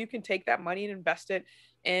 18, or you can take that money and invest it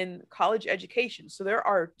in college education. So there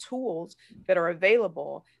are tools that are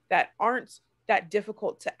available that aren't that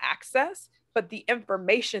difficult to access, but the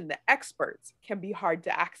information, the experts, can be hard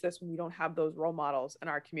to access when we don't have those role models in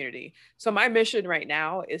our community. So my mission right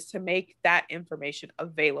now is to make that information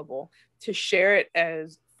available, to share it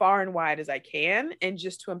as far and wide as I can, and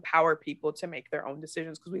just to empower people to make their own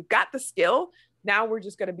decisions, because we've got the skill. Now we're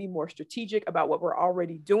just going to be more strategic about what we're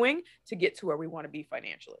already doing to get to where we want to be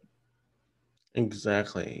financially.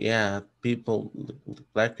 Exactly. Yeah. People,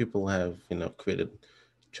 Black people have, created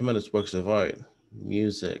tremendous works of art,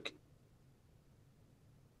 music,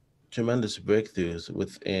 tremendous breakthroughs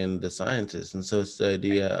within the sciences. And so it's the Right.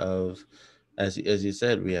 idea of, as you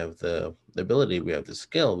said, we have the ability, we have the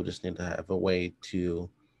skill. We just need to have a way to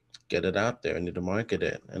get it out there. We need to market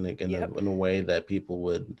it, and again, Yep. in a way that people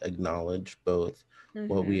would acknowledge both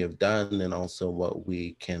what we Mm-hmm. have done and also what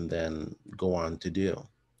we can then go on to do.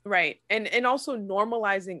 Right. And also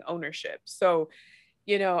normalizing ownership. So,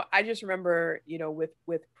 I just remember,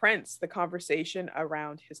 with Prince, the conversation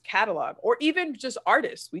around his catalog, or even just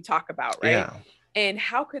artists we talk about, right? Yeah. And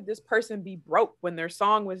how could this person be broke when their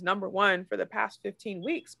song was number one for the past 15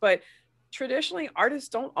 weeks? But traditionally, artists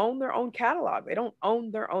don't own their own catalog. They don't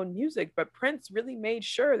own their own music. But Prince really made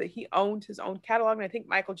sure that he owned his own catalog. And I think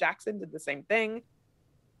Michael Jackson did the same thing.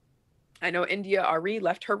 I know India Ari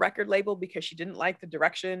left her record label because she didn't like the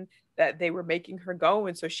direction that they were making her go.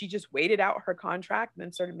 And so she just waited out her contract and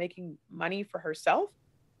then started making money for herself.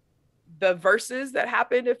 The verses that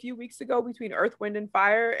happened a few weeks ago between Earth, Wind, and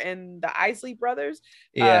Fire and the Isley brothers,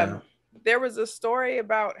 Yeah. um, there was a story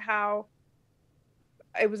about how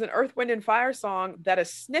it was an Earth, Wind, and Fire song that a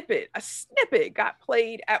snippet got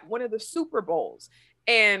played at one of the Super Bowls.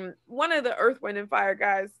 And one of the Earth, Wind, and Fire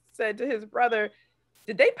guys said to his brother,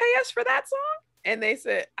 "Did they pay us for that song?" And they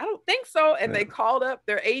said, "I don't think so." And Yeah. they called up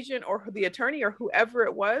their agent or the attorney or whoever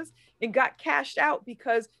it was and got cashed out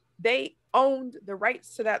because they owned the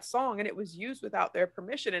rights to that song and it was used without their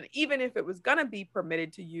permission. And even if it was going to be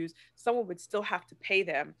permitted to use, someone would still have to pay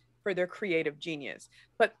them for their creative genius.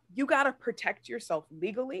 But you got to protect yourself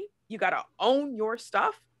legally. You got to own your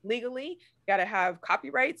stuff legally. You got to have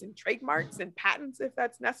copyrights and trademarks and patents if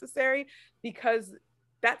that's necessary, because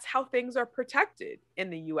that's how things are protected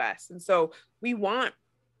in the US. And so we've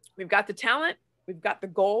got the talent, we've got the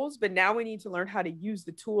goals, but now we need to learn how to use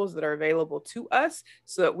the tools that are available to us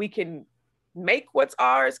so that we can make what's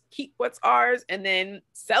ours, keep what's ours, and then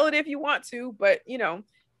sell it if you want to, but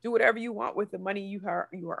do whatever you want with the money you are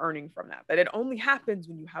earning from that. But it only happens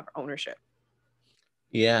when you have ownership.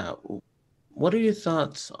 Yeah. What are your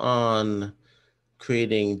thoughts on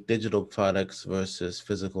creating digital products versus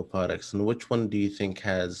physical products, and which one do you think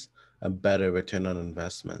has a better return on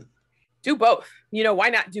investment? Do both. Why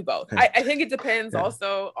not do both? I think it depends Yeah.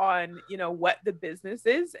 also on, what the business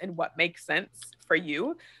is and what makes sense for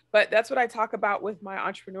you. But that's what I talk about with my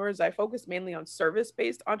entrepreneurs. I focus mainly on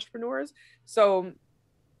service-based entrepreneurs. So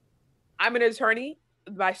I'm an attorney.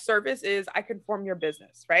 My service is I can form your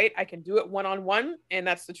business, right? I can do it one-on-one, and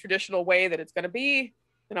that's the traditional way that it's going to be.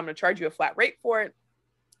 And I'm going to charge you a flat rate for it.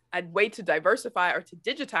 A way to diversify or to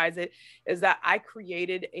digitize it is that I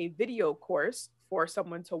created a video course for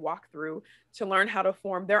someone to walk through to learn how to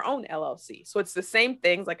form their own LLC. So it's the same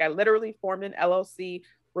things. Like I literally formed an LLC,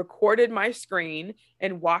 recorded my screen,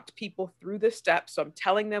 and walked people through the steps. So I'm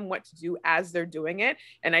telling them what to do as they're doing it.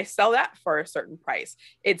 And I sell that for a certain price.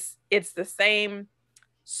 It's the same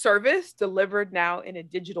service delivered now in a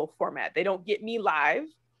digital format. They don't get me live,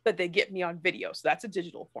 but they get me on video. So that's a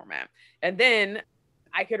digital format. And then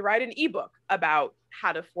I could write an ebook about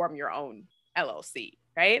how to form your own LLC,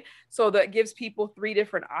 right? So that gives people three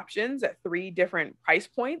different options at three different price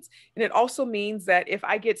points. And it also means that if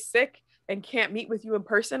I get sick and can't meet with you in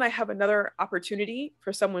person, I have another opportunity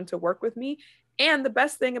for someone to work with me. And the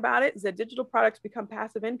best thing about it is that digital products become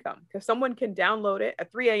passive income, because someone can download it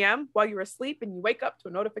at 3 a.m. while you're asleep and you wake up to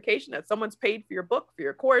a notification that someone's paid for your book, for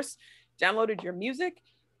your course, downloaded your music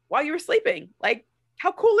while you were sleeping. Like,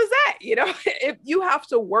 how cool is that? If you have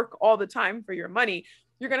to work all the time for your money,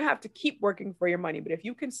 you're going to have to keep working for your money. But if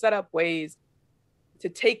you can set up ways to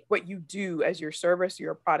take what you do as your service or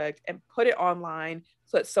your product and put it online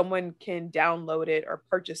so that someone can download it or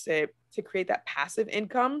purchase it to create that passive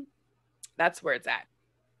income, that's where it's at.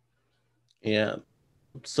 Yeah.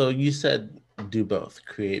 So you said do both,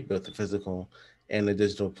 create both a physical and a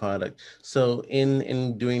digital product. So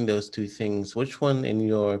in doing those two things, which one, in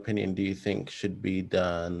your opinion, do you think should be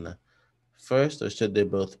done first, or should they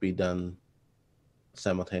both be done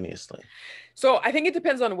simultaneously? So I think it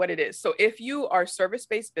depends on what it is. So if you are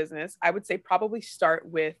service-based business, I would say probably start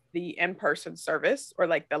with the in-person service or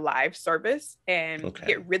like the live service and Okay.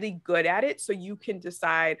 get really good at it so you can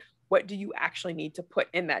decide what do you actually need to put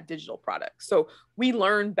in that digital product. So we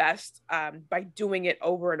learn best by doing it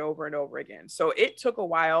over and over and over again. So it took a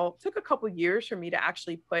while, took a couple years for me to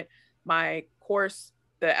actually put my course,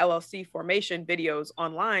 the LLC formation videos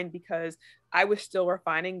online because I was still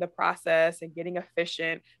refining the process and getting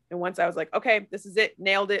efficient. And once I was like, okay, this is it,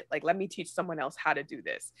 nailed it, like, let me teach someone else how to do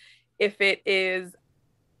this. If it is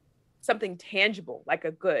something tangible, like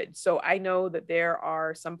a good. So I know that there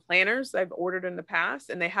are some planners I've ordered in the past,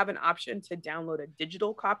 and they have an option to download a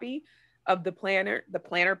digital copy of the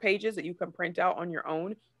planner pages that you can print out on your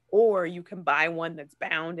own, or you can buy one that's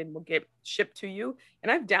bound and will get shipped to you.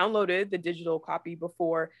 And I've downloaded the digital copy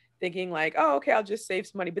before thinking like, oh, okay, I'll just save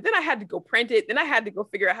some money. But then I had to go print it. Then I had to go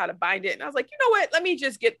figure out how to bind it. And I was like, you know what? Let me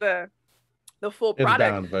just get the full The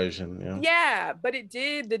product. bound version, yeah. Yeah, but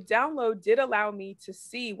the download did allow me to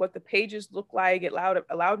see what the pages look like. It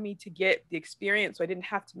allowed me to get the experience. So I didn't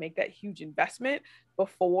have to make that huge investment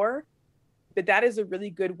before. But that is a really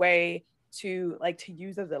good way to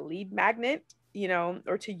use as a lead magnet,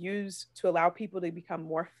 or to allow people to become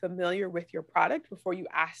more familiar with your product before you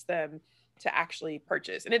ask them to actually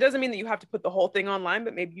purchase. And it doesn't mean that you have to put the whole thing online,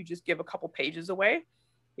 but maybe you just give a couple pages away,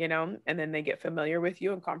 and then they get familiar with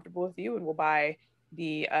you and comfortable with you and will buy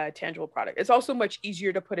the tangible product. It's also much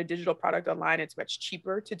easier to put a digital product online. It's much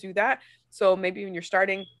cheaper to do that. So maybe when you're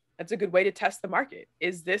starting, that's a good way to test the market.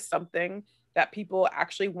 Is this something that people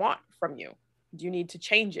actually want from you? Do you need to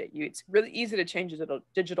change it? It's really easy to change a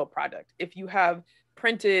digital product. If you have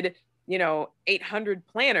printed, 800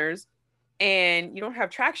 planners and you don't have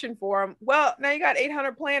traction for them, well, now you got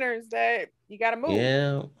 800 planners that you got to move.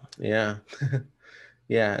 Yeah, yeah.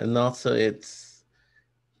 Yeah, and also it's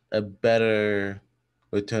a better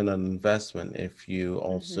return on investment if you Mm-hmm.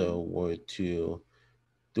 also were to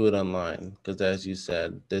do it online, because as you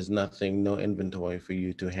said, there's nothing, no inventory for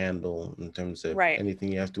you to handle in terms of Right.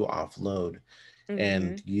 anything you have to offload, Mm-hmm.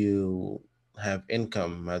 and you have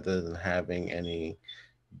income rather than having any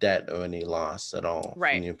debt or any loss at all from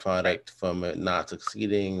Right. your Right. product, from it not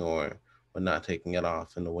succeeding or not taking it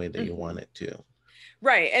off in the way that you Mm-hmm. want it to.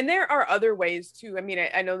 Right. And there are other ways too. I mean,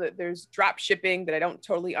 I know that there's drop shipping that I don't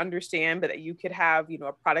totally understand, but that you could have,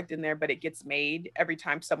 a product in there, but it gets made every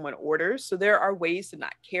time someone orders. So there are ways to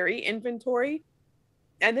not carry inventory.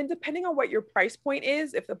 And then depending on what your price point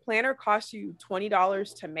is, if the planner costs you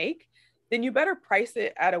 $20 to make, then you better price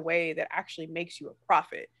it at a way that actually makes you a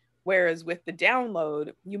profit. Whereas with the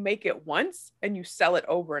download, you make it once and you sell it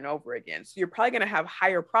over and over again. So you're probably going to have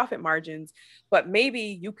higher profit margins, but maybe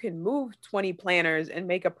you can move 20 planners and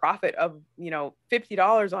make a profit of,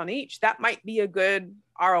 $50 on each. That might be a good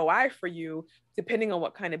ROI for you, depending on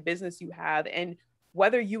what kind of business you have and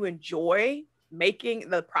whether you enjoy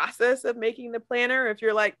making the process of making the planner. If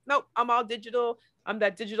you're like, nope, I'm all digital, I'm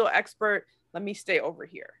that digital expert, let me stay over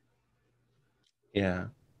here. Yeah.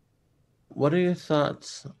 What are your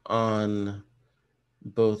thoughts on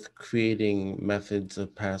both creating methods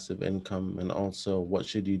of passive income, and also what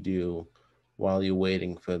should you do while you're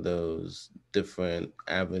waiting for those different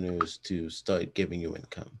avenues to start giving you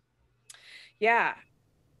income? Yeah,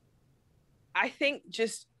 I think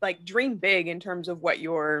just like dream big in terms of what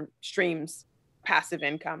your streams passive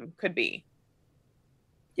income could be,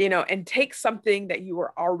 and take something that you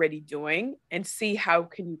are already doing and see how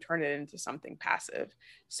can you turn it into something passive.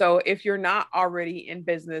 So if you're not already in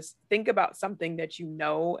business, think about something that you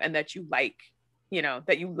know and that you like,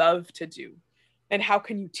 that you love to do, and how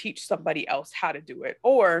can you teach somebody else how to do it.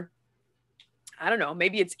 Or I don't know,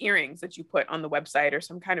 maybe it's earrings that you put on the website or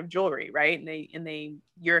some kind of jewelry, right? And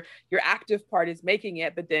your active part is making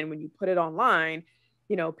it, but then when you put it online,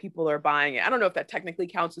 people are buying it. I don't know if that technically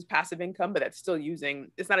counts as passive income, but it's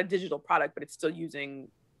not a digital product, but it's still using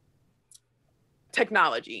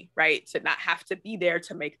technology, right? To not have to be there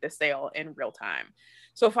to make the sale in real time.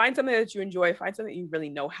 So find something that you enjoy, find something that you really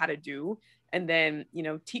know how to do, and then,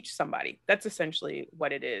 teach somebody. That's essentially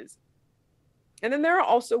what it is. And then there are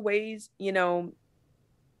also ways, you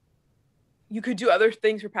could do other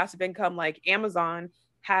things for passive income, like Amazon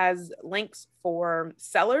has links for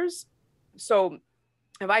sellers. So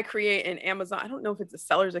if I create an Amazon, I don't know if it's a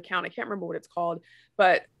seller's account, I can't remember what it's called,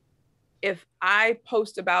 but if I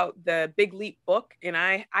post about the Big Leap book and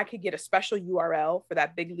I could get a special URL for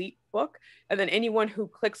that Big Leap book, and then anyone who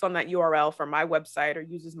clicks on that URL from my website or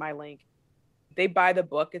uses my link, they buy the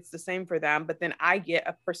book, it's the same for them, but then I get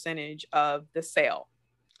a percentage of the sale,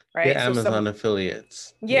 Your right? So Amazon some,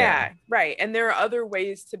 affiliates. Yeah. yeah, right. And there are other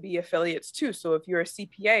ways to be affiliates too. So if you're a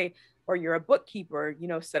CPA or you're a bookkeeper,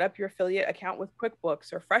 set up your affiliate account with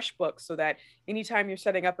QuickBooks or FreshBooks so that anytime you're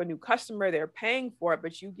setting up a new customer, they're paying for it,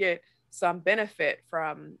 but you get some benefit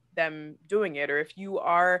from them doing it. Or if you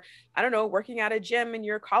are, I don't know, working at a gym and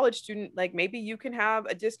you're a college student, like maybe you can have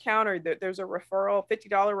a discount, or there's a referral, $50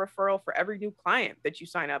 referral for every new client that you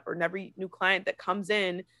sign up, or every new client that comes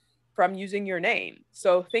in from using your name.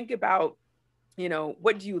 So think about,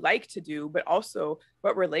 what do you like to do, but also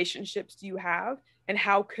what relationships do you have and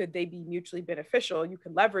how could they be mutually beneficial? You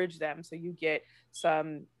can leverage them so you get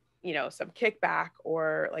some, some kickback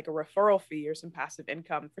or like a referral fee or some passive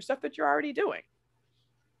income for stuff that you're already doing.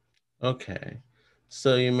 Okay.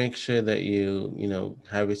 So you make sure that you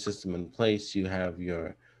have your system in place, you have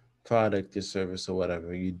your product, your service or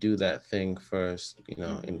whatever. You do that thing first, in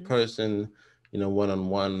Mm-hmm. person,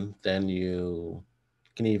 one-on-one, then you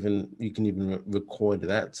can even record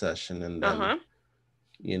that session and then, Uh-huh.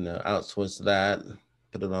 outsource that,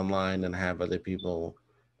 put it online and have other people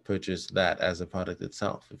purchase that as a product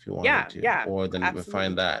itself if you wanted Yeah, to, yeah, or then refine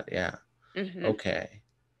absolutely. that. Yeah. Mm-hmm. Okay.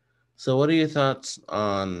 So what are your thoughts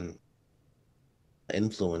on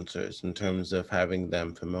influencers in terms of having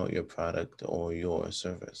them promote your product or your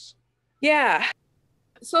service? Yeah.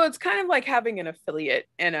 So it's kind of like having an affiliate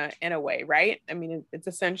in a way, right? I mean, it's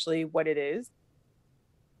essentially what it is.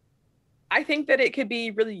 I think that it could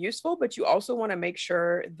be really useful, but you also want to make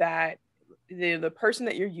sure that the person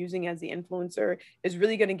that you're using as the influencer is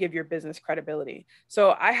really going to give your business credibility.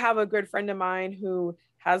 So I have a good friend of mine who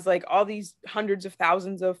has like all these hundreds of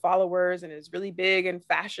thousands of followers and is really big in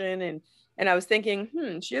fashion, and I was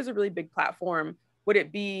thinking, she has a really big platform. Would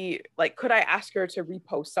it be like, could I ask her to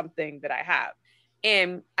repost something that I have?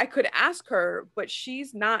 And I could ask her, but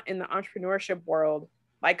she's not in the entrepreneurship world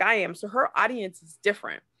like I am. So her audience is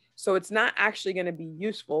different. So it's not actually going to be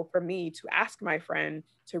useful for me to ask my friend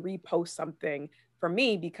to repost something for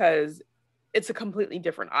me because it's a completely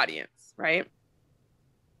different audience, right?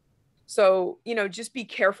 So, just be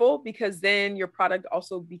careful because then your product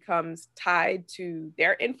also becomes tied to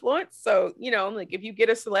their influence. So, like if you get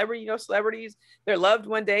a celebrity, celebrities, they're loved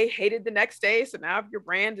one day, hated the next day. So now if your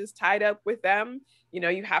brand is tied up with them,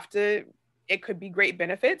 you have to, it could be great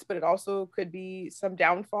benefits, but it also could be some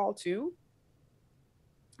downfall too.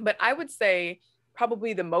 But I would say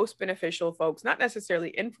probably the most beneficial folks, not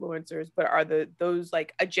necessarily influencers, but are those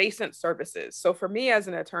like adjacent services. So for me as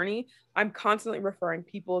an attorney, I'm constantly referring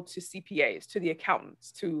people to CPAs, to the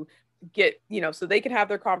accountants, to get, so they can have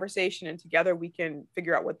their conversation and together we can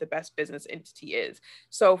figure out what the best business entity is.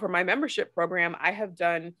 So for my membership program, I have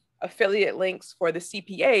done affiliate links for the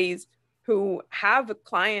CPAs who have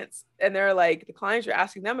clients, and they're like, the clients are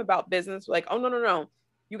asking them about business, like, oh, no, no, no,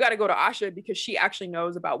 you got to go to Asha because she actually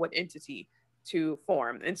knows about what entity to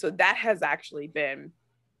form. And so that has actually been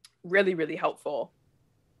really, really helpful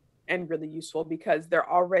and really useful because they're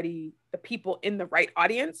already the people in the right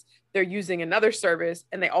audience. They're using another service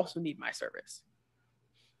and they also need my service.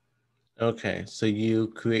 Okay, so you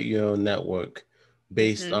create your own network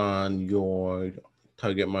based Mm-hmm. on your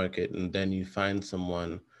target market, and then you find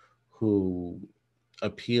someone who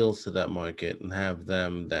appeals to that market and have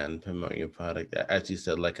them then promote your product, as you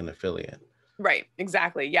said, like an affiliate. Right,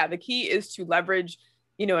 exactly. Yeah, the key is to leverage,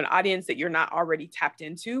 an audience that you're not already tapped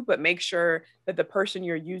into, but make sure that the person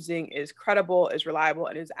you're using is credible, is reliable,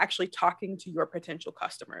 and is actually talking to your potential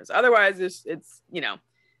customers. Otherwise, it's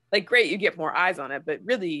like great, you get more eyes on it, but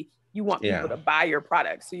really you want people Yeah, to buy your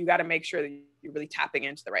product. So you got to make sure that you're really tapping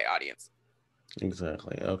into the right audience.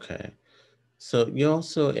 exactly. Okay. So you're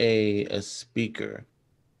also a speaker.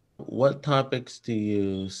 What topics do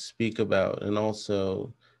you speak about? And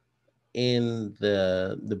also in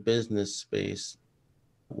the business space,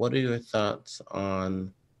 what are your thoughts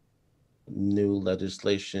on new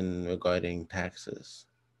legislation regarding taxes?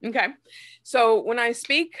 Okay. So when I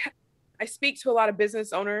speak to a lot of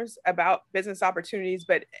business owners about business opportunities,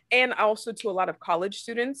 and also to a lot of college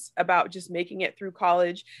students about just making it through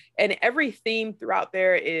college. And every theme throughout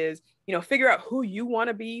there is, figure out who you want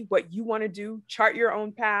to be, what you want to do, chart your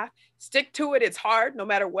own path, stick to it. It's hard no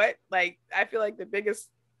matter what. Like, I feel like the biggest,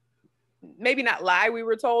 maybe not lie we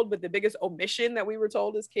were told, but the biggest omission that we were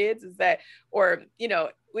told as kids is that, or,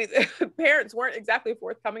 we, parents weren't exactly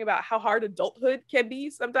forthcoming about how hard adulthood can be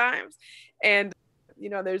sometimes. And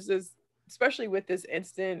there's this, especially with this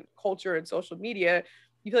instant culture and social media,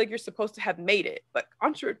 you feel like you're supposed to have made it. But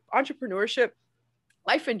entrepreneurship,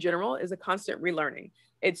 life in general, is a constant relearning.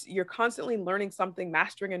 You're constantly learning something,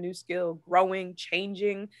 mastering a new skill, growing,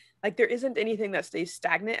 changing. Like there isn't anything that stays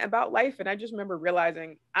stagnant about life. And I just remember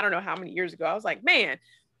realizing, I don't know how many years ago, I was like, man,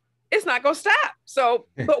 it's not going to stop. So,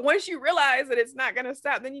 but once you realize that it's not going to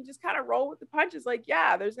stop, then you just kind of roll with the punches. Like,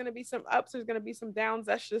 yeah, there's going to be some ups, there's going to be some downs.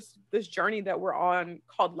 That's just this journey that we're on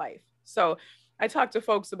called life. So I talk to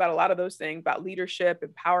folks about a lot of those things, about leadership,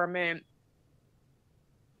 empowerment.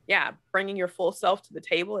 Yeah, bringing your full self to the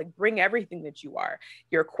table, like bring everything that you are,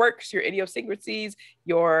 your quirks, your idiosyncrasies,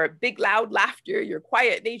 your big loud laughter, your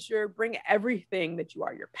quiet nature, bring everything that you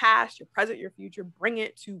are, your past, your present, your future, bring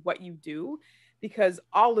it to what you do, because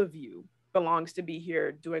all of you belongs to be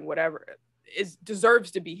here doing whatever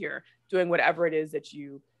deserves to be here doing whatever it is that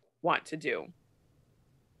you want to do.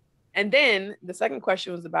 And then the second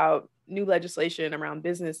question was about new legislation around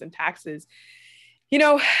business and taxes.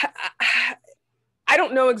 I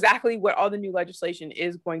don't know exactly what all the new legislation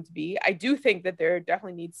is going to be. I do think that there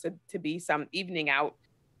definitely needs to be some evening out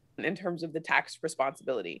in terms of the tax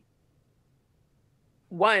responsibility.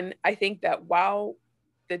 One, I think that while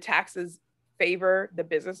the taxes favor the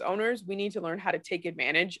business owners, we need to learn how to take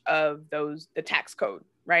advantage of the tax code,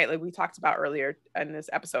 right? Like we talked about earlier in this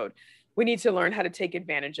episode. We need to learn how to take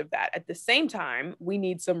advantage of that. At the same time, we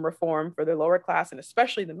need some reform for the lower class and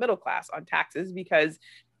especially the middle class on taxes, because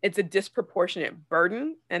it's a disproportionate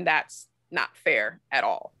burden, and that's not fair at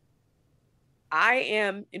all. I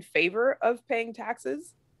am in favor of paying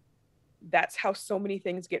taxes. That's how so many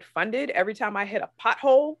things get funded. Every time I hit a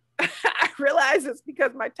pothole, I realize it's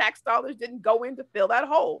because my tax dollars didn't go in to fill that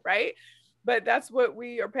hole, right? But that's what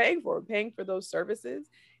we are paying for. We're paying for those services.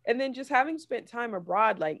 And then just having spent time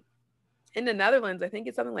abroad, like in the Netherlands, I think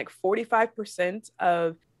it's something like 45%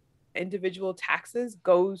 of individual taxes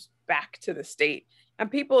goes back to the state. And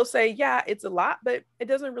people say, yeah, it's a lot, but it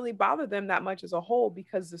doesn't really bother them that much as a whole,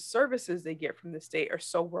 because the services they get from the state are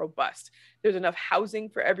so robust. There's enough housing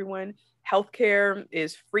for everyone. Healthcare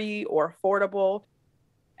is free or affordable.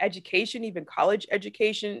 Education, even college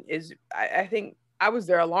education, is, I think I was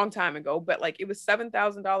there a long time ago, but like it was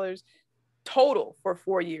 $7,000 total for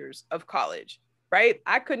 4 years of college, right?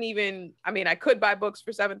 I could buy books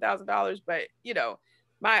for $7,000, but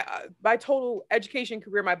my total education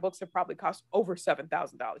career, my books have probably cost over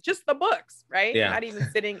 $7,000, just the books, right? Yeah. Not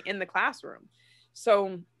even sitting in the classroom.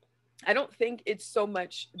 So I don't think it's so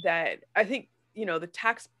much that I think, the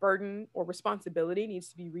tax burden or responsibility needs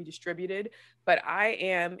to be redistributed, but I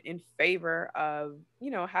am in favor of,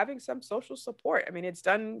 having some social support. I mean, it's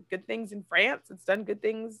done good things in France. It's done good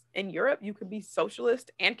things in Europe. You could be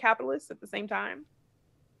socialist and capitalist at the same time,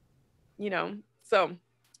 so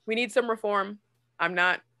we need some reform. I'm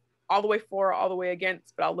not all the way for, all the way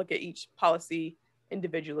against, but I'll look at each policy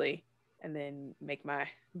individually and then make my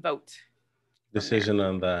vote. Decision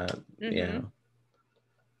on that. Mm-hmm. Yeah.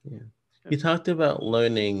 Yeah. You talked about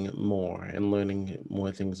learning more and learning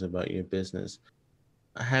more things about your business.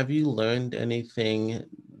 Have you learned anything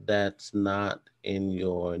that's not in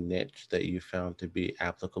your niche that you found to be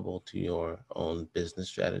applicable to your own business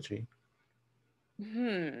strategy?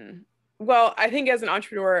 Well, I think as an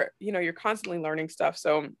entrepreneur, you're constantly learning stuff.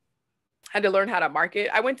 So I had to learn how to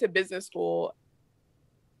market. I went to business school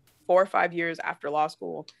 4 or 5 years after law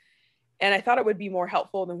school, and I thought it would be more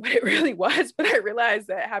helpful than what it really was. But I realized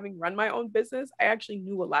that having run my own business, I actually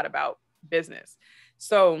knew a lot about business.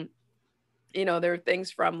 So, there are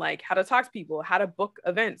things from like how to talk to people, how to book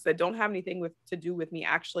events that don't have anything to do with me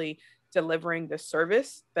actually delivering the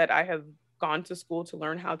service that I have gone to school to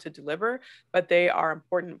learn how to deliver, but they are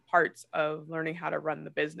important parts of learning how to run the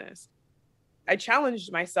business. I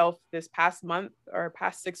challenged myself this past month or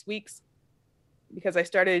past 6 weeks because I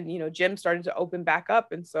started, gym started to open back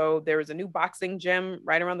up. And so there was a new boxing gym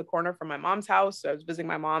right around the corner from my mom's house. So I was visiting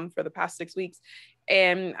my mom for the past 6 weeks,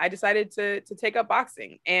 and I decided to take up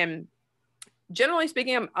boxing. And generally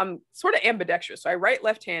speaking, I'm sort of ambidextrous. So I write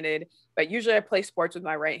left-handed, but usually I play sports with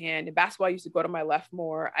my right hand. In basketball, I used to go to my left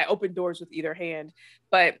more. I open doors with either hand,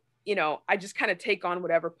 but I just kind of take on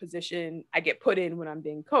whatever position I get put in when I'm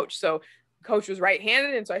being coached. So coach was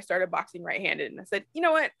right-handed, and so I started boxing right-handed. And I said, you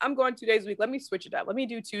know what? I'm going 2 days a week. Let me switch it up. Let me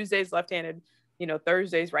do Tuesdays left-handed,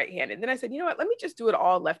 Thursdays right-handed. And then I said, you know what? Let me just do it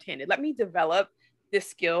all left-handed. Let me develop this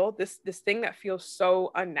skill, this thing that feels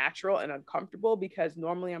so unnatural and uncomfortable because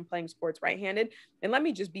normally I'm playing sports right-handed. And let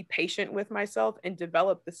me just be patient with myself and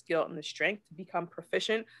develop the skill and the strength to become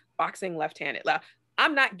proficient boxing left-handed.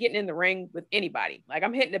 I'm not getting in the ring with anybody. Like,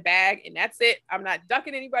 I'm hitting the bag and that's it. I'm not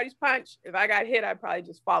ducking anybody's punch. If I got hit, I'd probably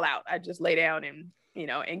just fall out. I'd just lay down and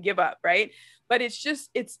and give up, right? But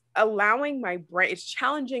it's allowing my brain, it's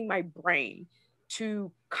challenging my brain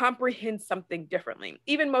to comprehend something differently.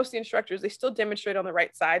 Even most of the instructors, they still demonstrate on the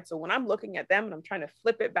right side. So when I'm looking at them and I'm trying to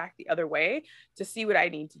flip it back the other way to see what I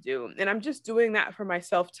need to do, and I'm just doing that for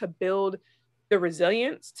myself to build the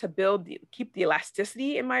resilience, to keep the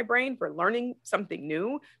elasticity in my brain for learning something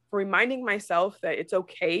new, for reminding myself that it's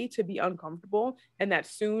okay to be uncomfortable and that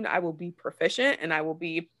soon I will be proficient and I will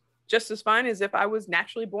be just as fine as if I was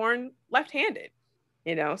naturally born left-handed,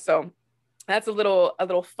 So that's a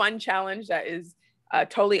little fun challenge that is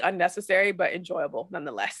totally unnecessary, but enjoyable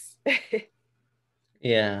nonetheless.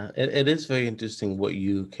 Yeah, it is very interesting what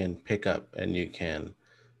you can pick up and you can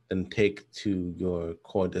then take to your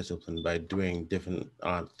core discipline by doing different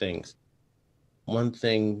odd things. One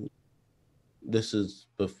thing, this is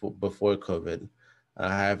before COVID.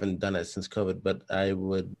 I haven't done it since COVID, but I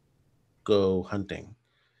would go hunting.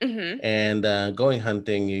 Mm-hmm. And going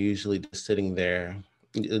hunting, you're usually just sitting there.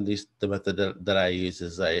 At least the method that I use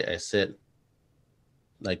is I sit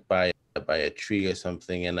like by a tree or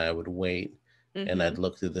something, and I would wait, and Mm-hmm. I'd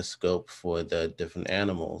look through the scope for the different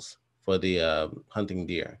animals for the hunting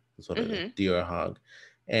deer. That's what it is, Mm-hmm. deer or hog.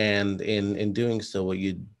 And in doing so, what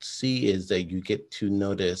you see is that you get to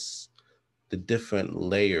notice the different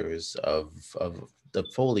layers of the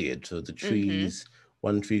foliage of the Mm-hmm. trees,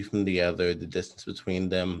 one tree from the other, the distance between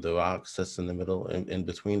them, the rocks that's in the middle, in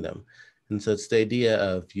between them. And so it's the idea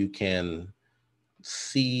of you can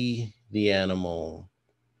see the animal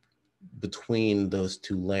between those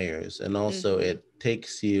two layers, and also Mm-hmm.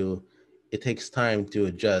 it takes time to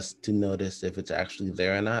adjust to notice if it's actually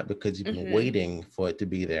there or not, because you've been Mm-hmm. waiting for it to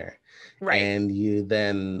be there. Right. And you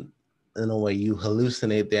then, in a way, you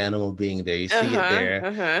hallucinate the animal being there, you see it Uh-huh. there,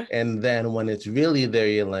 Uh-huh. and then when it's really there,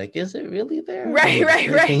 you're like, is it really there, or am Right, I just right,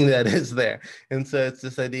 right. thinking that it's there? And so it's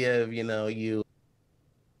this idea of, you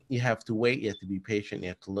have to wait, you have to be patient, you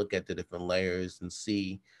have to look at the different layers and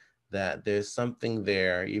see that there's something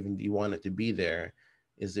there, even if you want it to be there.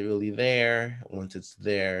 Is it really there? Once it's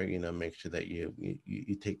there, make sure that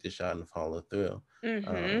you take the shot and follow through.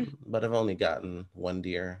 Mm-hmm. But I've only gotten one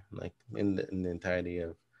deer, like in the entirety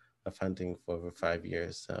of hunting for over 5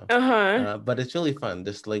 years. So, Uh-huh. but it's really fun.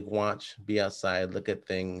 Just like watch, be outside, look at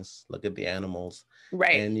things, look at the animals,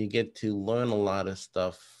 Right. and you get to learn a lot of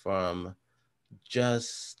stuff from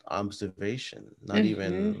just observation. Not Mm-hmm.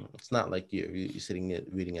 even, it's not like you're sitting there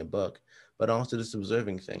reading a book, but also just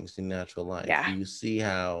observing things in natural life. Yeah. You see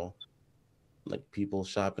how, like, people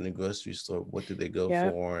shop in a grocery store. What do they go Yeah.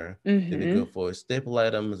 for? Do they Mm-hmm. go for staple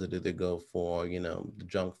items, or do they go for, the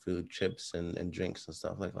junk food, chips and drinks and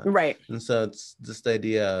stuff like that? Right. And so it's this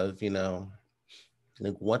idea of,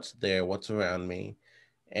 like, what's there, what's around me,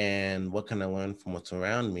 and what can I learn from what's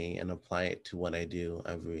around me and apply it to what I do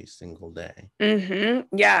every single day.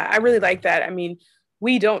 Mm-hmm. Yeah, I really Yeah. like that. I mean,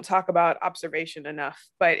 we don't talk about observation enough,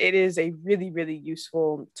 but it is a really, really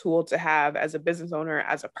useful tool to have as a business owner,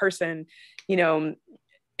 as a person, you know,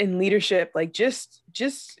 in leadership. Like just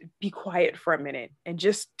be quiet for a minute and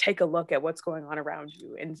just take a look at what's going on around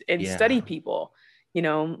you and study Yeah. people.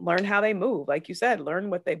 Learn how they move. Like you said, learn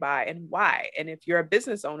what they buy and why. And if you're a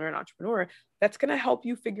business owner, an entrepreneur, that's going to help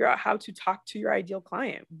you figure out how to talk to your ideal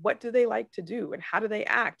client. What do they like to do and how do they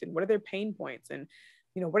act and what are their pain points and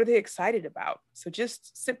what are they excited about? So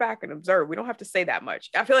just sit back and observe. We don't have to say that much.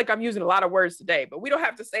 I feel like I'm using a lot of words today, but we don't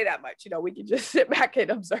have to say that much. We can just sit back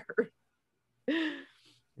and observe.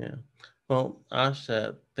 Yeah. Well,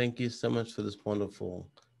 Asha, thank you so much for this wonderful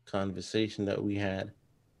conversation that we had.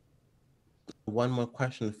 One more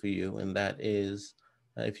question for you, and that is,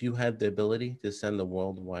 if you had the ability to send the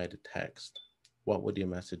worldwide text, what would your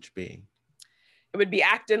message be? It would be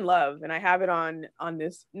act in love, and I have it on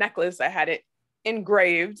this necklace. I had it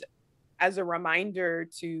engraved as a reminder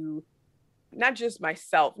to not just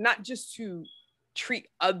myself, not just to treat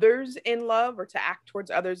others in love or to act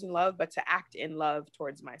towards others in love, but to act in love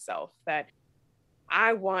towards myself. That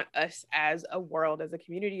I want us as a world, as a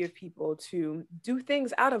community of people, to do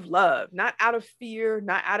things out of love, not out of fear,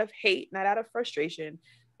 not out of hate, not out of frustration,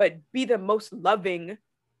 but be the most loving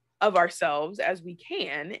of ourselves as we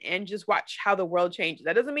can and just watch how the world changes.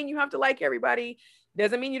 That doesn't mean you have to like everybody,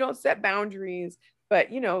 doesn't mean you don't set boundaries, but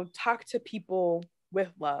talk to people with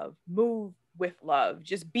love, move with love,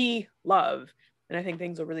 just be love. And I think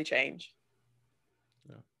things will really change.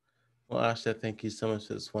 Yeah. Well, Asha, thank you so much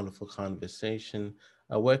for this wonderful conversation.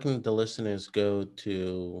 Where can the listeners go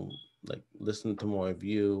to, like, listen to more of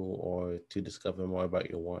you or to discover more about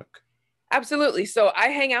your work? Absolutely. So I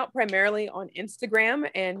hang out primarily on Instagram,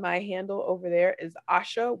 and my handle over there is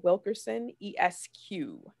Asha Wilkerson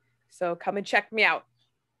ESQ. So come and check me out.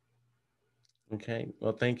 Okay.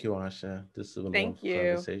 Well, thank you, Asha. This has been a Thank wonderful you.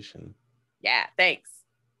 conversation. Yeah, thanks.